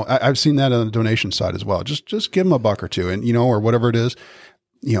 So I've seen that on the donation side as well. Just give them $1 or $2 and, or whatever it is.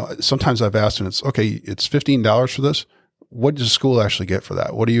 Sometimes I've asked and it's $15 for this. What does school actually get for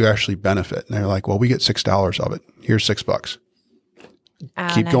that? What do you actually benefit? And they're like, well, we get $6 of it. Here's $6.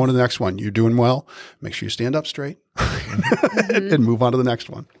 Keep going to the next one. You're doing well. Make sure you stand up straight and move on to the next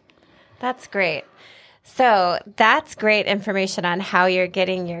one. That's great. So that's great information on how you're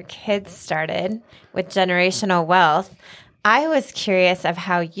getting your kids started with generational wealth. I was curious of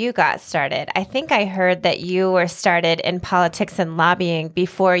how you got started. I think I heard that you were started in politics and lobbying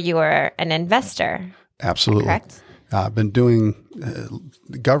before you were an investor. Absolutely. Correct? I've been doing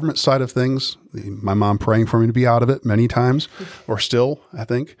the government side of things. My mom praying for me to be out of it many times, or still, I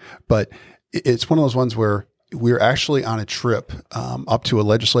think. But it's one of those ones where we were actually on a trip up to a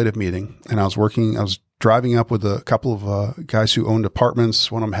legislative meeting, and I was driving up with a couple of guys who owned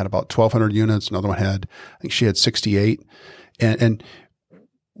apartments. One of them had about 1,200 units. Another one I think she had 68. And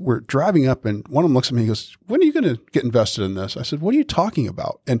we're driving up, and one of them looks at me and goes, when are you going to get invested in this? I said, what are you talking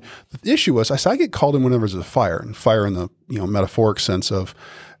about? And the issue was, I get called in whenever there's a fire, and fire in the metaphoric sense of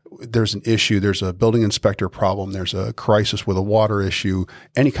there's an issue, there's a building inspector problem, there's a crisis with a water issue,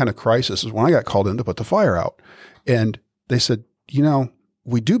 any kind of crisis is when I got called in to put the fire out. And they said,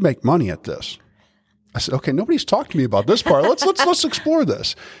 we do make money at this. I said, okay, nobody's talked to me about this part. Let's explore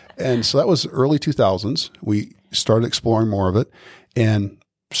this. And so that was early 2000s. We started exploring more of it. And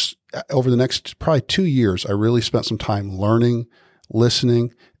over the next probably 2 years, I really spent some time learning,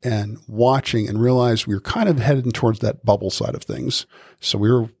 listening, and watching, and realized we were kind of heading towards that bubble side of things. So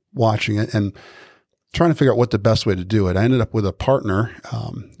we were watching it and trying to figure out what the best way to do it. I ended up with a partner,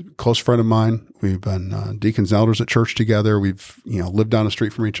 close friend of mine. We've been deacons and elders at church together. We've lived down the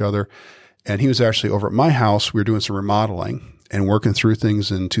street from each other. And he was actually over at my house. We were doing some remodeling and working through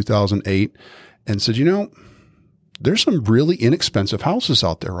things in 2008, and said, there's some really inexpensive houses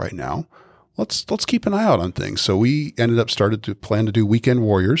out there right now. Let's keep an eye out on things. So we ended up started to plan to do Weekend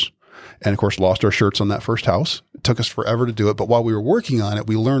Warriors, and of course lost our shirts on that first house. It took us forever to do it, but while we were working on it,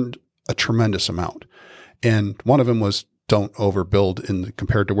 we learned a tremendous amount. And one of them was don't overbuild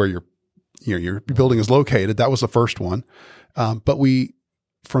compared to where your building is located. That was the first one. But we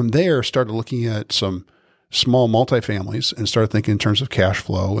from there started looking at some small multifamilies and started thinking in terms of cash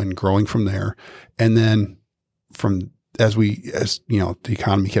flow and growing from there. And then as the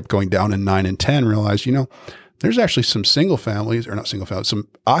economy kept going down in 9 and 10, realized, there's actually some some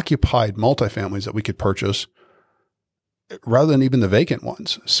occupied multifamilies that we could purchase rather than even the vacant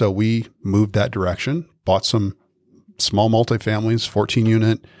ones. So we moved that direction, bought some small multifamilies, 14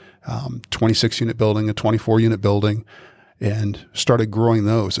 unit, 26 unit building, a 24 unit building, and started growing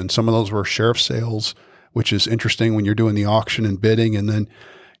those. And some of those were sheriff sales, which is interesting when you're doing the auction and bidding, and then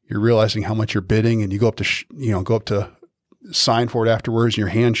you're realizing how much you're bidding, and you go up to sign for it afterwards, and your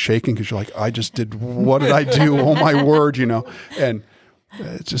hand's shaking because you're like, I just did, what did I do? Oh my word, and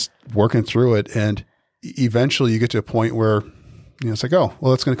it's just working through it. And eventually you get to a point where, it's like, oh,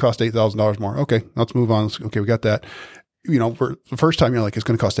 well, it's going to cost $8,000 more. Okay, let's move on. Okay, we got that. For the first time, you're like, it's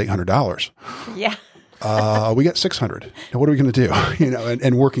going to cost $800. Yeah. We got 600. Now, what are we going to do?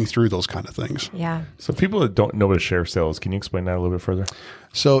 And working through those kind of things. Yeah. So people that don't know what a sheriff sale is, can you explain that a little bit further?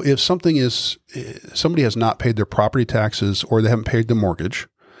 So if somebody has not paid their property taxes or they haven't paid the mortgage,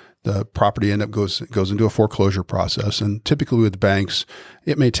 the property goes into a foreclosure process. And typically with banks,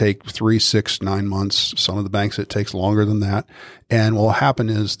 it may take 3, 6, 9 months. Some of the banks, it takes longer than that. And what will happen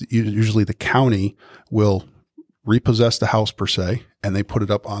is usually the county will repossess the house per se, and they put it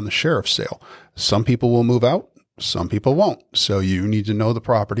up on the sheriff's sale. Some people will move out. Some people won't. So you need to know the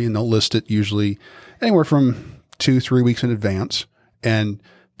property, and they'll list it usually anywhere from 2-3 weeks in advance. And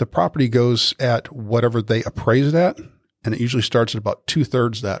the property goes at whatever they appraise it at. And it usually starts at about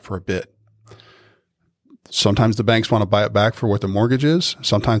 2/3 that for a bid. Sometimes the banks want to buy it back for what the mortgage is.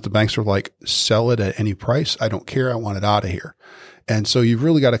 Sometimes the banks are like, sell it at any price. I don't care. I want it out of here. And so you've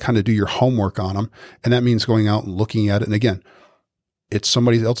really got to kind of do your homework on them. And that means going out and looking at it. And again, it's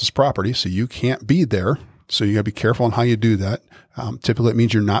somebody else's property, so you can't be there. So you got to be careful on how you do that. Typically, it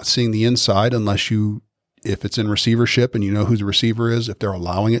means you're not seeing the inside unless if it's in receivership and you know who the receiver is, if they're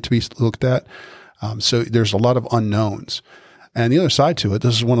allowing it to be looked at. So there's a lot of unknowns. And the other side to it,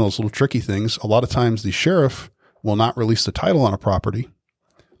 this is one of those little tricky things. A lot of times the sheriff will not release the title on a property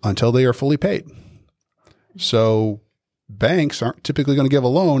until they are fully paid. So banks aren't typically going to give a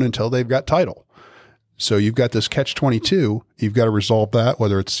loan until they've got title. So you've got this catch-22. You've got to resolve that,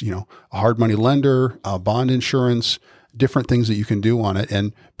 whether it's, a hard money lender, bond insurance, different things that you can do on it.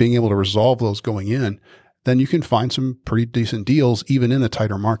 And being able to resolve those going in, then you can find some pretty decent deals even in a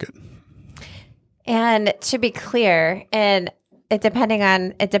tighter market. And to be clear, and it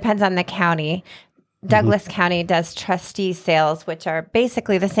depends on the county. Douglas County does trustee sales, which are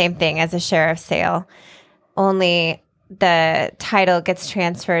basically the same thing as a sheriff's sale, only the title gets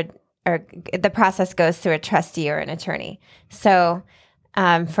transferred or the process goes through a trustee or an attorney. So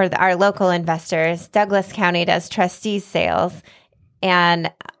for our local investors, Douglas County does trustee sales,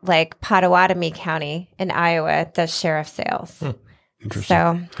 and like Pottawatomie County in Iowa does sheriff's sales. Interesting.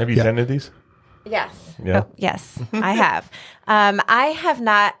 So Have you attended these? yes. Yeah. Oh, yes, I have. I have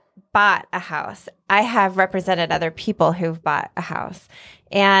not bought a house. I have represented other people who've bought a house.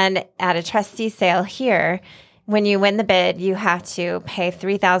 And at a trustee sale here, when you win the bid, you have to pay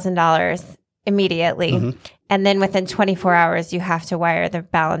 $3,000 immediately. And then within 24 hours, you have to wire the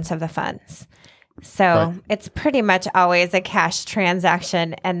balance of the funds. So it's pretty much always a cash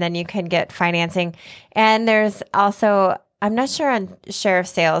transaction, and then you can get financing. And there's also, I'm not sure on sheriff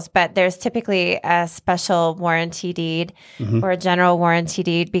sales, but there's typically a special warranty deed or a general warranty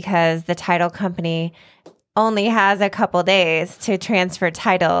deed because the title company only has a couple days to transfer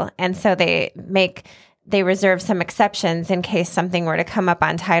title. And so they reserve some exceptions in case something were to come up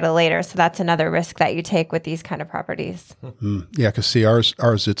on title later. So that's another risk that you take with these kind of properties. Yeah, because see, ours,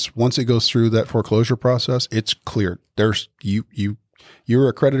 it's once it goes through that foreclosure process, it's cleared. There's you're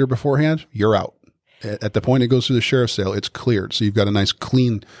a creditor beforehand, you're out. At the point it goes through the sheriff's sale, it's cleared. So you've got a nice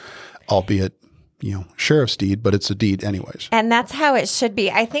clean, albeit sheriff's deed, but it's a deed anyways. And that's how it should be.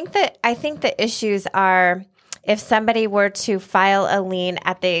 I think the issues are if somebody were to file a lien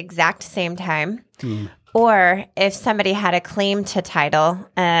at the exact same time, or if somebody had a claim to title,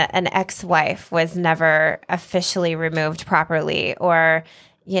 an ex-wife was never officially removed properly, or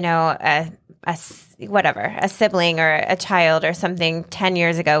a sibling or a child or something 10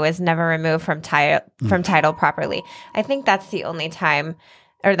 years ago was never removed from title properly. I think that's the only time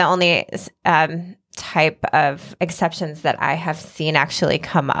or the only type of exceptions that I have seen actually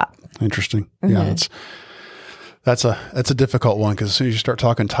come up. Interesting. Yeah, that's a difficult one because as soon as you start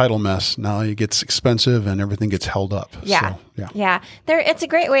talking title mess, now it gets expensive and everything gets held up. Yeah. So, yeah. It's a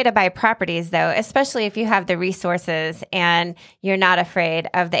great way to buy properties, though, especially if you have the resources and you're not afraid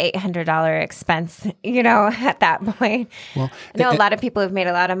of the $800 expense, at that point. Well, I know a lot of people have made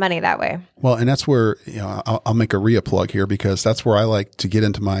a lot of money that way. Well, and that's where, I'll make a RIA plug here because that's where I like to get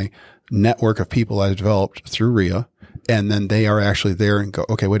into my network of people I've developed through RIA. And then they are actually there and go,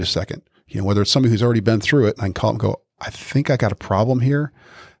 okay, wait a second. Whether it's somebody who's already been through it, I can call them and go, I think I got a problem here,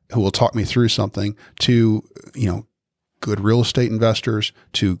 who will talk me through something, to, good real estate investors,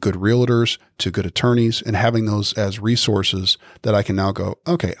 to good realtors, to good attorneys, and having those as resources that I can now go,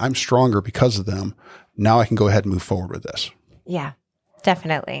 okay, I'm stronger because of them. Now I can go ahead and move forward with this. Yeah,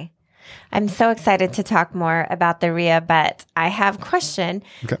 definitely. I'm so excited to talk more about the RIA, but I have a question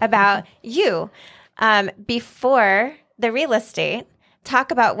about you. Before the real estate,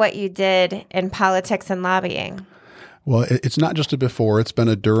 talk about what you did in politics and lobbying. Well, it's not just a before; it's been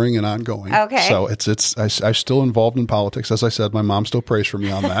a during and ongoing. Okay. So I'm still involved in politics. As I said, my mom still prays for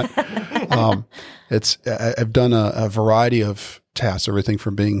me on that. I've done a variety of tasks, everything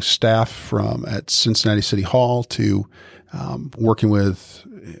from being staff at Cincinnati City Hall to working with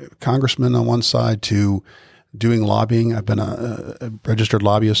congressmen on one side to doing lobbying. I've been a registered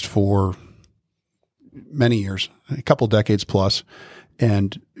lobbyist for many years, a couple decades plus.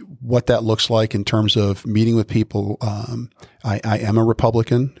 And what that looks like in terms of meeting with people. I am a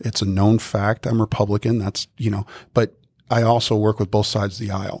Republican. It's a known fact. I'm Republican. That's, but I also work with both sides of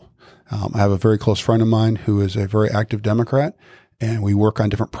the aisle. I have a very close friend of mine who is a very active Democrat, and we work on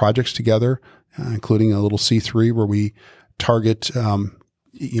different projects together, including a little C3 where we target,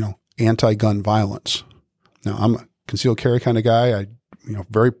 anti-gun violence. Now, I'm a concealed carry kind of guy.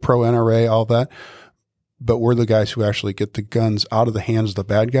 Very pro NRA, all that. But we're the guys who actually get the guns out of the hands of the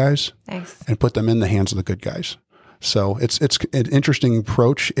bad guys and put them in the hands of the good guys. So it's an interesting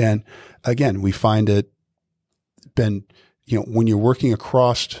approach. And again, we find it been, when you're working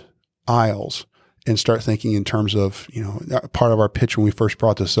across aisles and start thinking in terms of, part of our pitch when we first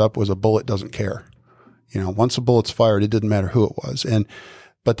brought this up was a bullet doesn't care. Once a bullet's fired, it didn't matter who it was.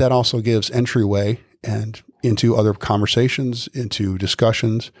 But that also gives entryway and into other conversations, into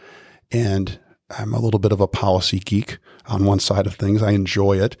discussions. And I'm a little bit of a policy geek on one side of things. I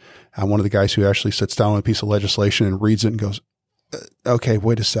enjoy it. I'm one of the guys who actually sits down with a piece of legislation and reads it and goes, okay,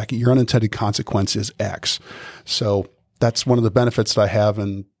 wait a second. Your unintended consequence is X. So that's one of the benefits that I have,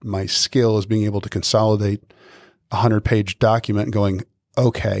 and my skill is being able to consolidate a 100-page document and going,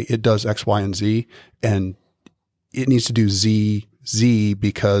 okay, it does X, Y, and Z, and it needs to do Z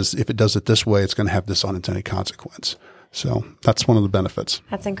because if it does it this way, it's going to have this unintended consequence. So that's one of the benefits.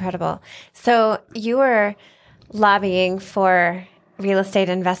 That's incredible. So you were lobbying for real estate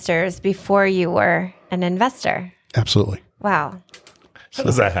investors before you were an investor. Absolutely. Wow. How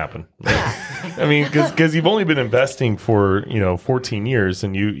does that happen? I mean, because you've only been investing for 14 years,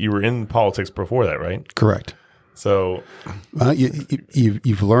 and you were in politics before that, right? Correct. So,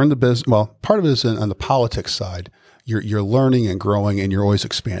 you've learned the business. Well, part of it is on the politics side. You're learning and growing, and you're always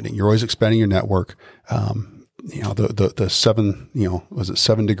expanding. You're always expanding your network. The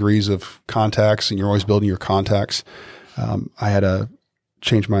 7 degrees of contacts, and you're always building your contacts. I had to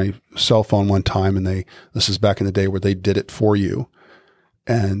change my cell phone one time, and this is back in the day where they did it for you,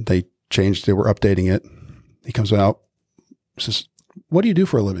 and they were updating it. He comes out, says, "What do you do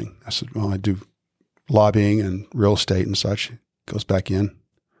for a living?" I said, "Well, I do lobbying and real estate and such." Goes back in,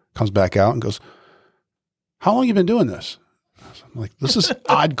 comes back out and goes, "How long have you been doing this?" I'm like, this is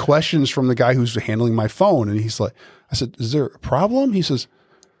odd questions from the guy who's handling my phone. And he's like, I said, "Is there a problem?" He says,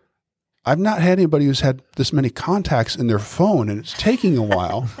 "I've not had anybody who's had this many contacts in their phone, and it's taking a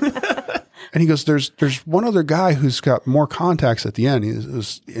while." And he goes, there's one other guy who's got more contacts at the end.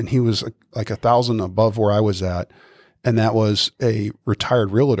 He was like 1,000 above where I was at. And that was a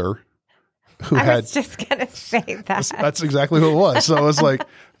retired realtor who I was just going to say that. That's exactly who it was. So I was like,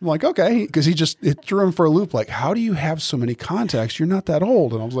 I'm like, okay, because it threw him for a loop. Like, how do you have so many contacts? You're not that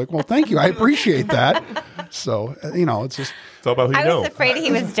old. And I was like, well, thank you. I appreciate that. So, it's just. It's all about who you know. I was afraid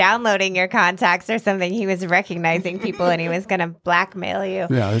he was downloading your contacts or something. He was recognizing people and he was going to blackmail you.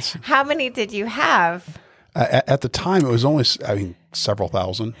 Yeah. How many did you have? At the time, it was only, several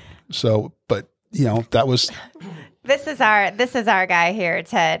thousand. So, but, that was. This is our guy here,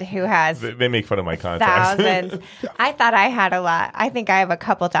 Ted, who has They make fun of my contacts. thousands. I thought I had a lot. I think I have a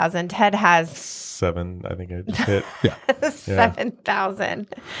couple thousand. Ted has 7. I think I just hit. Yeah.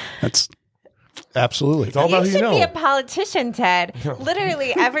 7,000. That's absolutely. It's all about You who you should be know. a politician, Ted.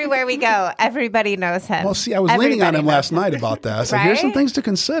 Literally everywhere we go, everybody knows him. Well, see, I was leaning on him last night about that. So here's some Right? things to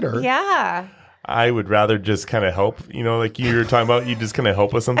consider. Yeah. I would rather just kind of help, like you were talking about, you just kind of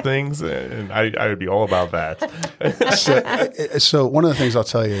help with some things, and I would be all about that. So one of the things I'll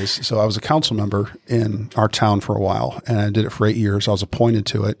tell you is, I was a council member in our town for a while, and I did it for 8 years. I was appointed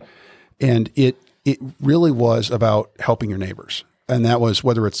to it, and it really was about helping your neighbors. And that was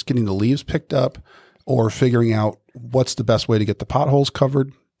whether it's getting the leaves picked up or figuring out what's the best way to get the potholes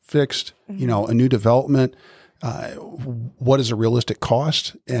covered, fixed, a new development. What is a realistic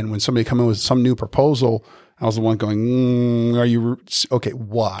cost? And when somebody come in with some new proposal, I was the one going, are you okay?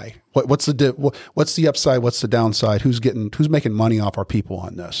 Why? What's the upside? What's the downside? Who's making money off our people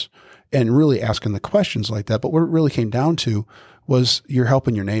on this? And really asking the questions like that. But what it really came down to was you're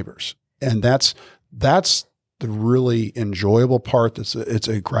helping your neighbors. And that's the really enjoyable part. It's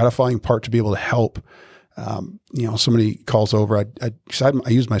a gratifying part to be able to help. Somebody calls over, I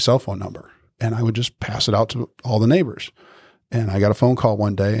use my cell phone number. And I would just pass it out to all the neighbors. And I got a phone call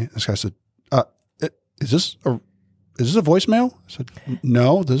one day. This guy said, "Is this a voicemail?" I said,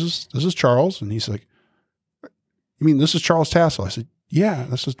 "No, this is Charles." And he's like, "You mean this is Charles Tassel?" I said, "Yeah."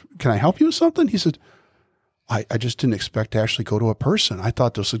 Can I help you with something? He said, I just didn't expect to actually go to a person. I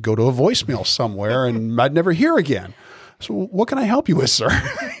thought this would go to a voicemail somewhere and I'd never hear again. So what can I help you with, sir?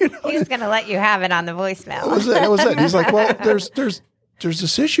 He was going to let you have it on the voicemail. That was it. He's like, well, there's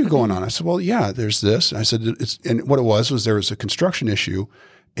this issue going on. I said, well, yeah, there's this. And I said, and what it was there was a construction issue.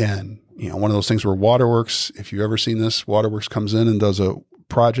 And, one of those things where Waterworks, if you've ever seen this, Waterworks comes in and does a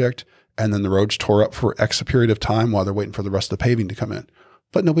project and then the road's tore up for X period of time while they're waiting for the rest of the paving to come in.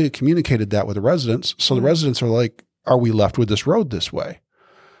 But nobody communicated that with the residents. So the residents are like, are we left with this road this way?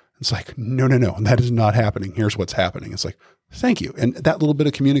 It's like, no, that is not happening. Here's what's happening. It's like, thank you. And that little bit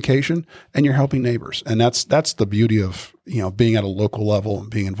of communication and you're helping neighbors. And that's the beauty of, being at a local level and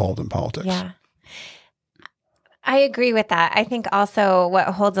being involved in politics. Yeah. I agree with that. I think also what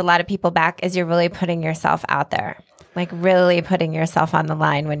holds a lot of people back is you're really putting yourself out there, like really putting yourself on the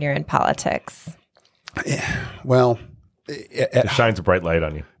line when you're in politics. Well, it shines a bright light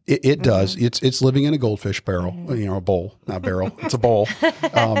on you. It does. It's living in a goldfish barrel, a bowl, not barrel. It's a bowl.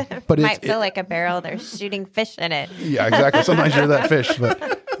 But it might feel like a barrel. They're shooting fish in it. Yeah, exactly. Sometimes you're that fish.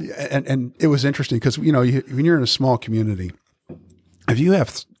 But and it was interesting because when you're in a small community, if you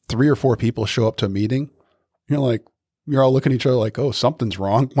have 3 or 4 people show up to a meeting, you're all looking at each other like, oh, something's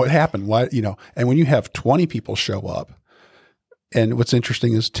wrong. What happened? Why? And when you have 20 people show up, and what's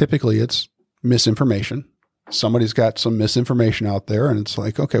interesting is typically it's misinformation. Somebody's got some misinformation out there and it's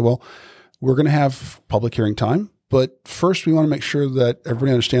like, okay, well, we're going to have public hearing time, but first we want to make sure that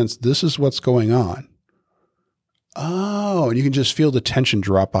everybody understands this is what's going on. Oh, and you can just feel the tension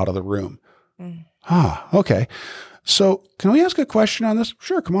drop out of the room. Okay. So can we ask a question on this?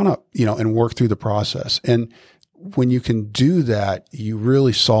 Sure. Come on up, and work through the process. And when you can do that, you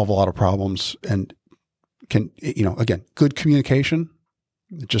really solve a lot of problems and can, again, good communication.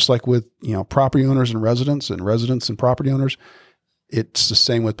 Just like with, property owners and residents and property owners, it's the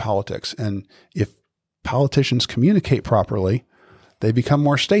same with politics. And if politicians communicate properly, they become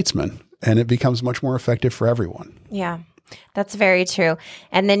more statesmen and it becomes much more effective for everyone. Yeah, that's very true.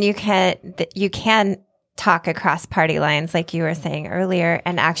 And then you can talk across party lines, like you were saying earlier,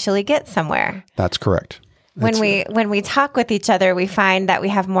 and actually get somewhere. That's correct. When we talk with each other, we find that we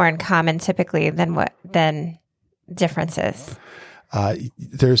have more in common typically than differences.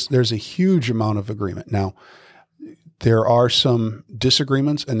 There's a huge amount of agreement. Now, there are some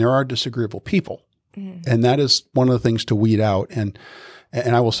disagreements and there are disagreeable people. And that is one of the things to weed out. And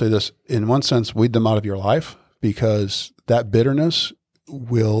I will say this, in one sense, weed them out of your life because that bitterness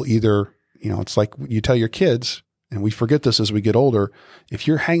will either, it's like you tell your kids, and we forget this as we get older, if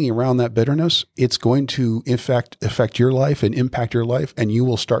you're hanging around that bitterness, it's going to in fact affect your life and impact your life, and you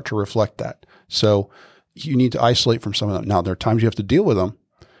will start to reflect that. So you need to isolate from some of them. Now, there are times you have to deal with them,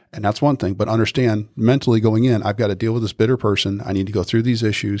 and that's one thing. But understand, mentally going in, I've got to deal with this bitter person. I need to go through these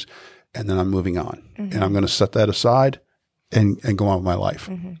issues, and then I'm moving on. And I'm going to set that aside and go on with my life.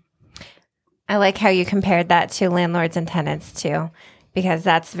 I like how you compared that to landlords and tenants too, because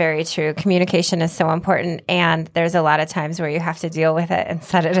that's very true. Communication is so important, and there's a lot of times where you have to deal with it and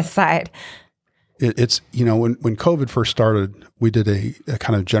set it aside. It's, when COVID first started, we did a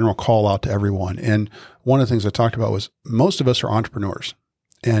kind of general call out to everyone. And one of the things I talked about was most of us are entrepreneurs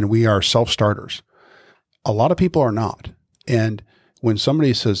and we are self-starters. A lot of people are not. And when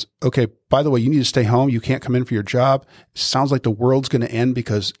somebody says, okay, by the way, you need to stay home, you can't come in for your job, it sounds like the world's going to end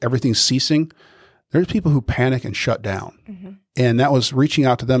because everything's ceasing. There's people who panic and shut down. And that was reaching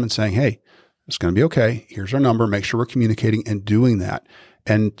out to them and saying, hey, it's going to be okay. Here's our number. Make sure we're communicating and doing that.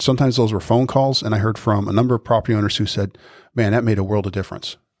 And sometimes those were phone calls. And I heard from a number of property owners who said, man, that made a world of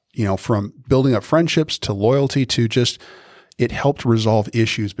difference. From building up friendships to loyalty to just, it helped resolve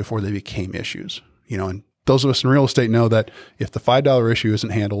issues before they became issues. And those of us in real estate know that if the $5 issue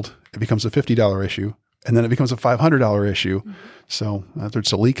isn't handled, it becomes a $50 issue. And then it becomes a $500 issue. So whether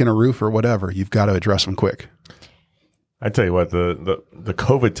it's a leak in a roof or whatever, you've got to address them quick. I tell you what, the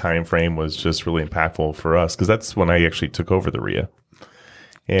COVID time frame was just really impactful for us because that's when I actually took over the RIA.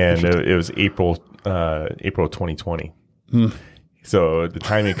 And it was April 2020. So the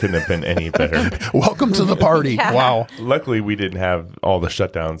timing couldn't have been any better. Welcome to the party. Yeah. Wow. Luckily, we didn't have all the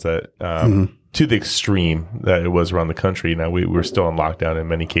shutdowns that to the extreme that it was around the country. Now we were still in lockdown in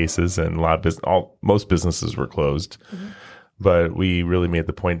many cases, and most businesses were closed. But we really made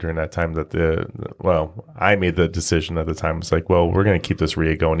the point during that time that I made the decision at the time. It's like, well, we're going to keep this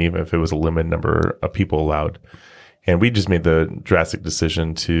RIA going, even if it was a limited number of people allowed. And we just made the drastic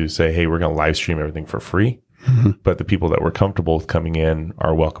decision to say, hey, we're going to live stream everything for free. But the people that were comfortable with coming in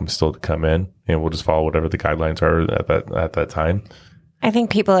are welcome still to come in, and we'll just follow whatever the guidelines are at that time. I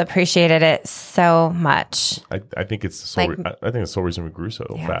think people appreciated it so much. I think it's the sole reason we grew so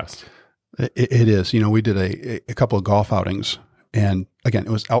fast. It is. We did a couple of golf outings, and again,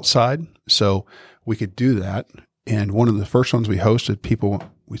 it was outside, so we could do that. And one of the first ones we hosted,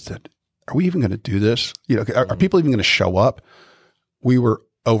 we said, are we even going to do this? Are people even going to show up? We were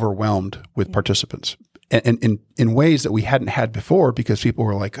overwhelmed with participants, and in ways that we hadn't had before, because people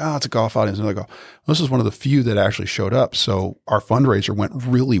were like, oh, it's a golf outing. And well, this is one of the few that actually showed up. So our fundraiser went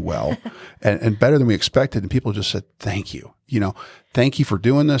really well and better than we expected. And people just said, thank you. Thank you for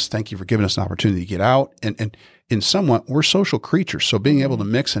doing this. Thank you for giving us an opportunity to get out. And in somewhat, we're social creatures. So being able to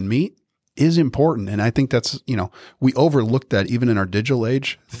mix and meet is important. And I think that's, we overlooked that even in our digital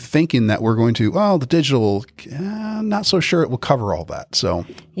age, thinking that we're going to, the digital, I'm not so sure it will cover all that. So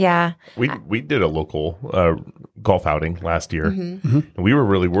yeah, we did a local golf outing last year. And we were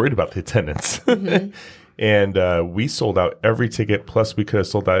really worried about the attendance. And we sold out every ticket. Plus we could have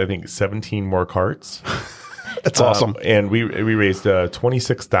sold out, I think, 17 more carts. That's awesome. And we raised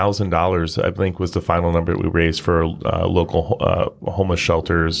 $26,000, I think, was the final number we raised for local homeless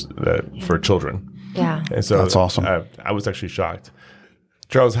shelters for children. Yeah. And so that's awesome. I was actually shocked.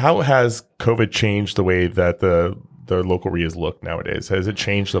 Charles, how has COVID changed the way that the local REIAs look nowadays? Has it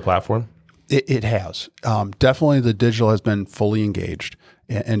changed the platform? It has. Definitely the digital has been fully engaged.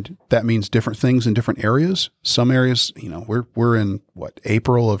 And that means different things in different areas. Some areas, we're in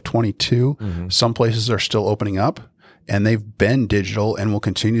April of 22. Some places are still opening up, and they've been digital and will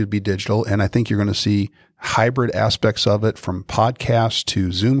continue to be digital. And I think you're going to see hybrid aspects of it, from podcasts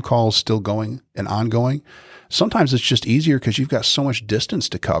to Zoom calls, still going and ongoing. Sometimes it's just easier because you've got so much distance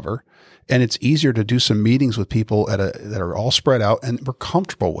to cover, and it's easier to do some meetings with people that are all spread out, and we're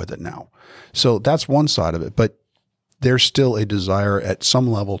comfortable with it now. So that's one side of it. But there's still a desire at some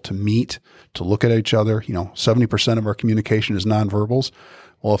level to meet, to look at each other. 70% of our communication is nonverbals.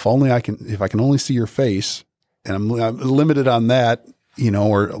 Well, if I can only see your face, and I'm limited on that,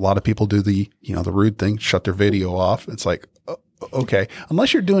 or a lot of people do the rude thing, shut their video off. It's like, okay,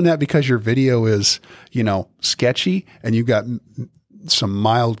 unless you're doing that because your video is, sketchy and you've got some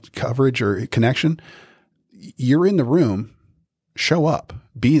mild coverage or connection, you're in the room, show up,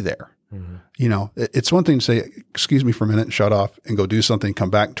 be there. It's one thing to say, excuse me for a minute, shut off and go do something, come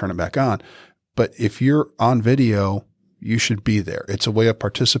back and turn it back on. But if you're on video, you should be there. It's a way of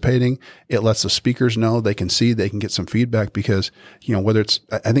participating. It lets the speakers know they can see, they can get some feedback, because, whether it's,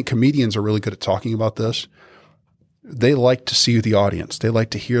 I think comedians are really good at talking about this. They like to see the audience. They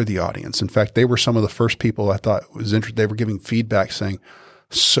like to hear the audience. In fact, they were some of the first people I thought was interesting. They were giving feedback saying,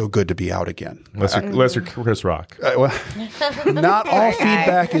 so good to be out Unless you're Chris Rock. Not all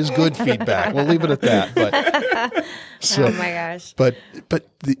feedback is good feedback. We'll leave it at that. But oh my gosh! But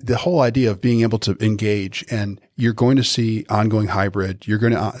the whole idea of being able to engage, and you're going to see ongoing hybrid, you're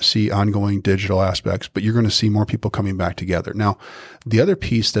going to see ongoing digital aspects, but you're going to see more people coming back together. Now, the other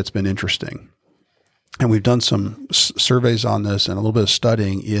piece that's been interesting, and we've done some surveys on this and a little bit of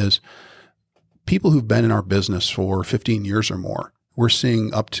studying, is people who've been in our business for 15 years or more. We're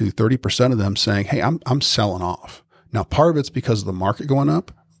seeing up to 30% of them saying, hey, I'm selling off. Now, part of it's because of the market going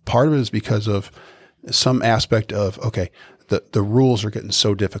up. Part of it is because of some aspect of, okay, the rules are getting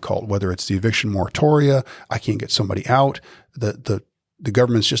so difficult, whether it's the eviction moratoria, I can't get somebody out. The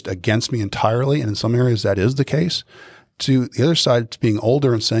government's just against me entirely. And in some areas that is the case. To the other side, it's being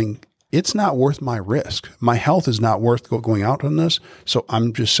older and saying, it's not worth my risk. My health is not worth going out on this. So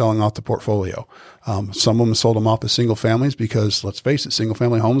I'm just selling off the portfolio. Some of them sold them off as single families because, let's face it, single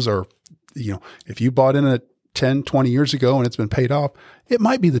family homes are, if you bought in it 10, 20 years ago and it's been paid off, it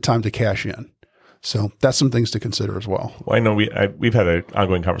might be the time to cash in. So that's some things to consider as well. Well, I know we've had an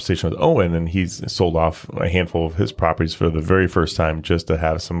ongoing conversation with Owen, and he's sold off a handful of his properties for the very first time just to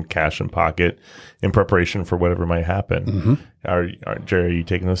have some cash in pocket in preparation for whatever might happen. Jerry, are you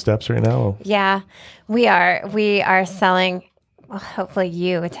taking those steps right now? Yeah, we are. We are selling. Well, hopefully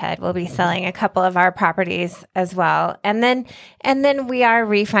you, Ted, will be selling a couple of our properties as well. And then we are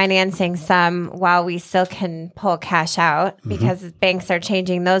refinancing some while we still can pull cash out, because banks are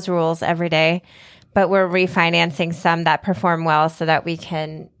changing those rules every day. But we're refinancing some that perform well so that we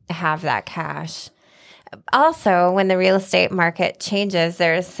can have that cash. Also, when the real estate market changes,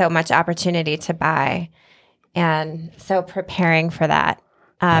 there's so much opportunity to buy. And so preparing for that.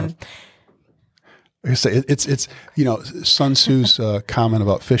 Like I say, it's Sun Tzu's comment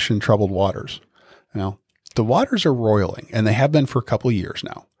about fish in troubled waters. The waters are roiling, and they have been for a couple of years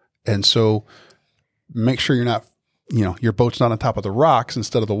now. And so make sure you're not, your boat's not on top of the rocks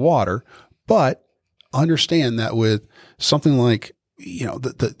instead of the water, but understand that with something like,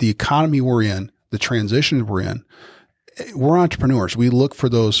 the economy we're in, the transition we're in, we're entrepreneurs. We look for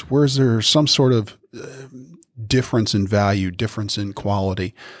those, where's there some sort of difference in value, difference in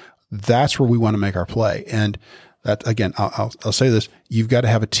quality. That's where we want to make our play. And that, again, I'll say this, you've got to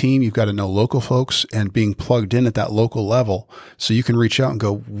have a team. You've got to know local folks and being plugged in at that local level. So you can reach out and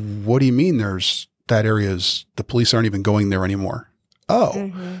go, what do you mean that area's, the police aren't even going there anymore?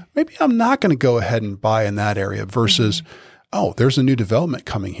 Oh, maybe I'm not going to go ahead and buy in that area versus, oh, there's a new development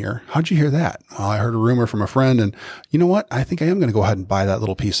coming here. How'd you hear that? Well, I heard a rumor from a friend, and you know what? I think I am going to go ahead and buy that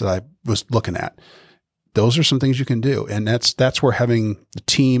little piece that I was looking at. Those are some things you can do. And that's where having the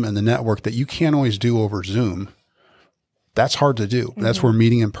team and the network that you can't always do over Zoom, that's hard to do. That's where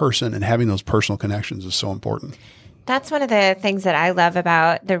meeting in person and having those personal connections is so important. That's one of the things that I love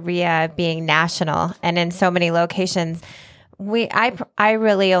about the RIA being national and in so many locations. I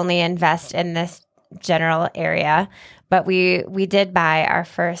really only invest in this general area, but we did buy our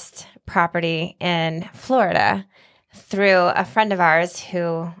first property in Florida through a friend of ours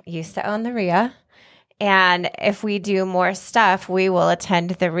who used to own the RIA. And if we do more stuff, we will attend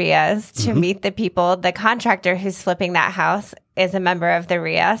the RIAs to meet the people. The contractor who's flipping that house is a member of the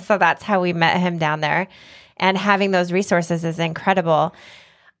RIA. So that's how we met him down there. And having those resources is incredible.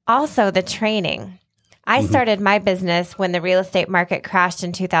 Also, the training. I started my business when the real estate market crashed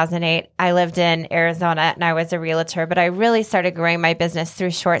in 2008. I lived in Arizona and I was a realtor, but I really started growing my business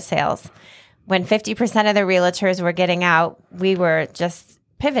through short sales. When 50% of the realtors were getting out, we were just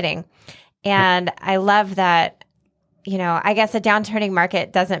pivoting. And I love that, I guess a downturning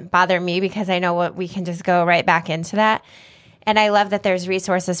market doesn't bother me because I know what we can just go right back into that. And I love that there's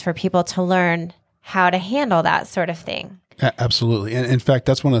resources for people to learn how to handle that sort of thing. Absolutely. And in fact,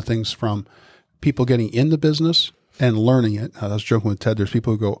 that's one of the things from people getting in the business and learning it. I was joking with Ted. There's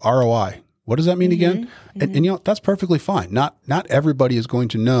people who go, ROI. What does that mean again? And that's perfectly fine. Not everybody is going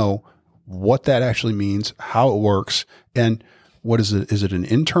to know what that actually means, how it works, and what is it? Is it an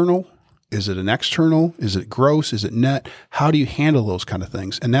internal? Is it an external? Is it gross? Is it net? How do you handle those kind of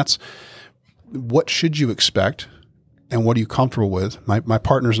things? And that's what should you expect and what are you comfortable with? My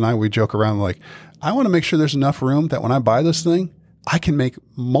partners and I, we joke around like, I want to make sure there's enough room that when I buy this thing, I can make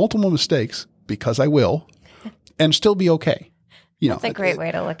multiple mistakes because I will and still be okay. That's a great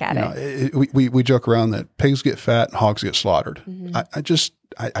way to look at it. We joke around that pigs get fat and hogs get slaughtered.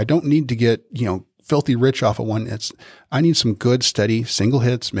 I don't need to get, filthy rich off of one. I need some good, steady single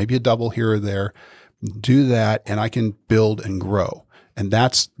hits, maybe a double here or there. Do that, and I can build and grow. And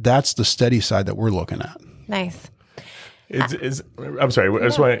that's the steady side that we're looking at. Nice. I'm sorry. I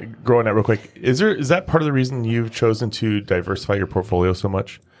just want to grow on that real quick. Is that part of the reason you've chosen to diversify your portfolio so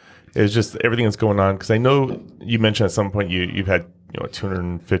much? It's just everything that's going on. Because I know you mentioned at some point you've had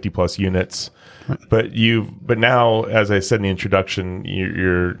 250 plus units, right. but now, as I said in the introduction,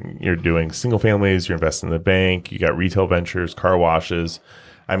 you're doing single families. You're investing in the bank. You got retail ventures, car washes.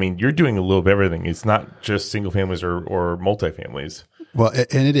 I mean, you're doing a little bit of everything. It's not just single families or multifamilies. Well,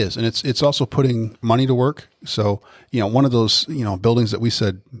 and it is, and it's also putting money to work. So one of those buildings that we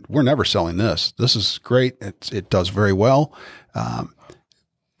said we're never selling this. This is great. It does very well.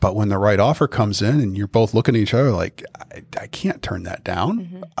 But when the right offer comes in and you're both looking at each other like, I can't turn that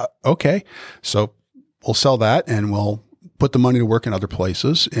down. Okay. So we'll sell that and we'll put the money to work in other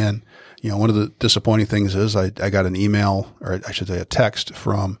places. And, one of the disappointing things is I got an email, or I should say a text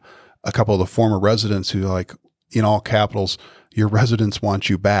from a couple of the former residents who like, in all capitals, your residents want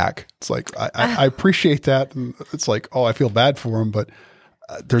you back. It's like, I appreciate that. And it's like, oh, I feel bad for them, but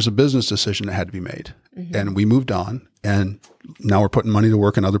there's a business decision that had to be made and we moved on. And now we're putting money to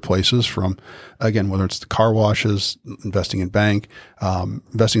work in other places from, again, whether it's the car washes, investing in bank,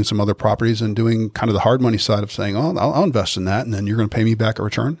 investing in some other properties and doing kind of the hard money side of saying, oh, I'll invest in that. And then you're going to pay me back a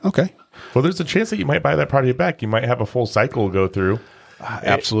return. Okay. Well, there's a chance that you might buy that property back. You might have a full cycle go through.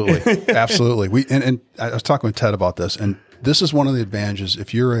 Absolutely. Absolutely. And I was talking with Ted about this, and this is one of the advantages.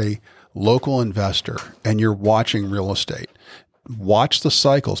 If you're a local investor and you're watching real estate, watch the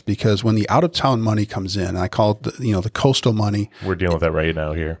cycles, because when the out of town money comes in, I call it the coastal money. We're dealing with that right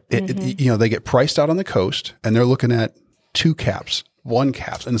now here. They get priced out on the coast and they're looking at 2 caps, 1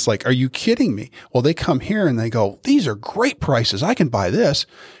 caps. And it's like, are you kidding me? Well, they come here and they go, these are great prices. I can buy this.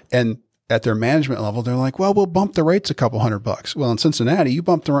 And at their management level, they're like, well, we'll bump the rates a couple $100. Well, in Cincinnati, you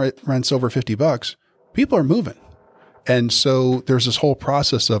bump the rents over $50. People are moving. And so there's this whole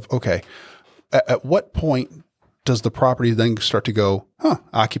process of, okay, at what point does the property then start to go,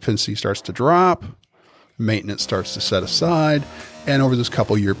 occupancy starts to drop, maintenance starts to set aside, and over this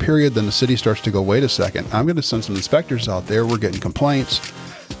couple year period, then the city starts to go, wait a second, I'm going to send some inspectors out there. We're getting complaints.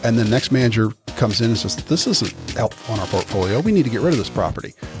 And the next manager comes in and says, this isn't helpful on our portfolio. We need to get rid of this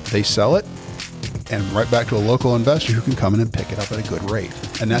property. They sell it and right back to a local investor who can come in and pick it up at a good rate.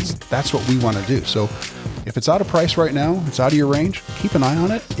 And that's what we want to do. So If it's out of price right now, it's out of your range, keep an eye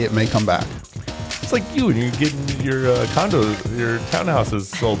on it. It may come back. It's like you and you're getting your condo, your townhouses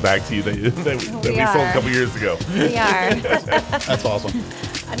sold back to you that we sold a couple years ago. We are. That's awesome.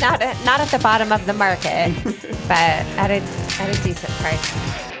 Not at the bottom of the market, but at a decent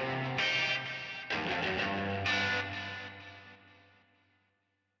price.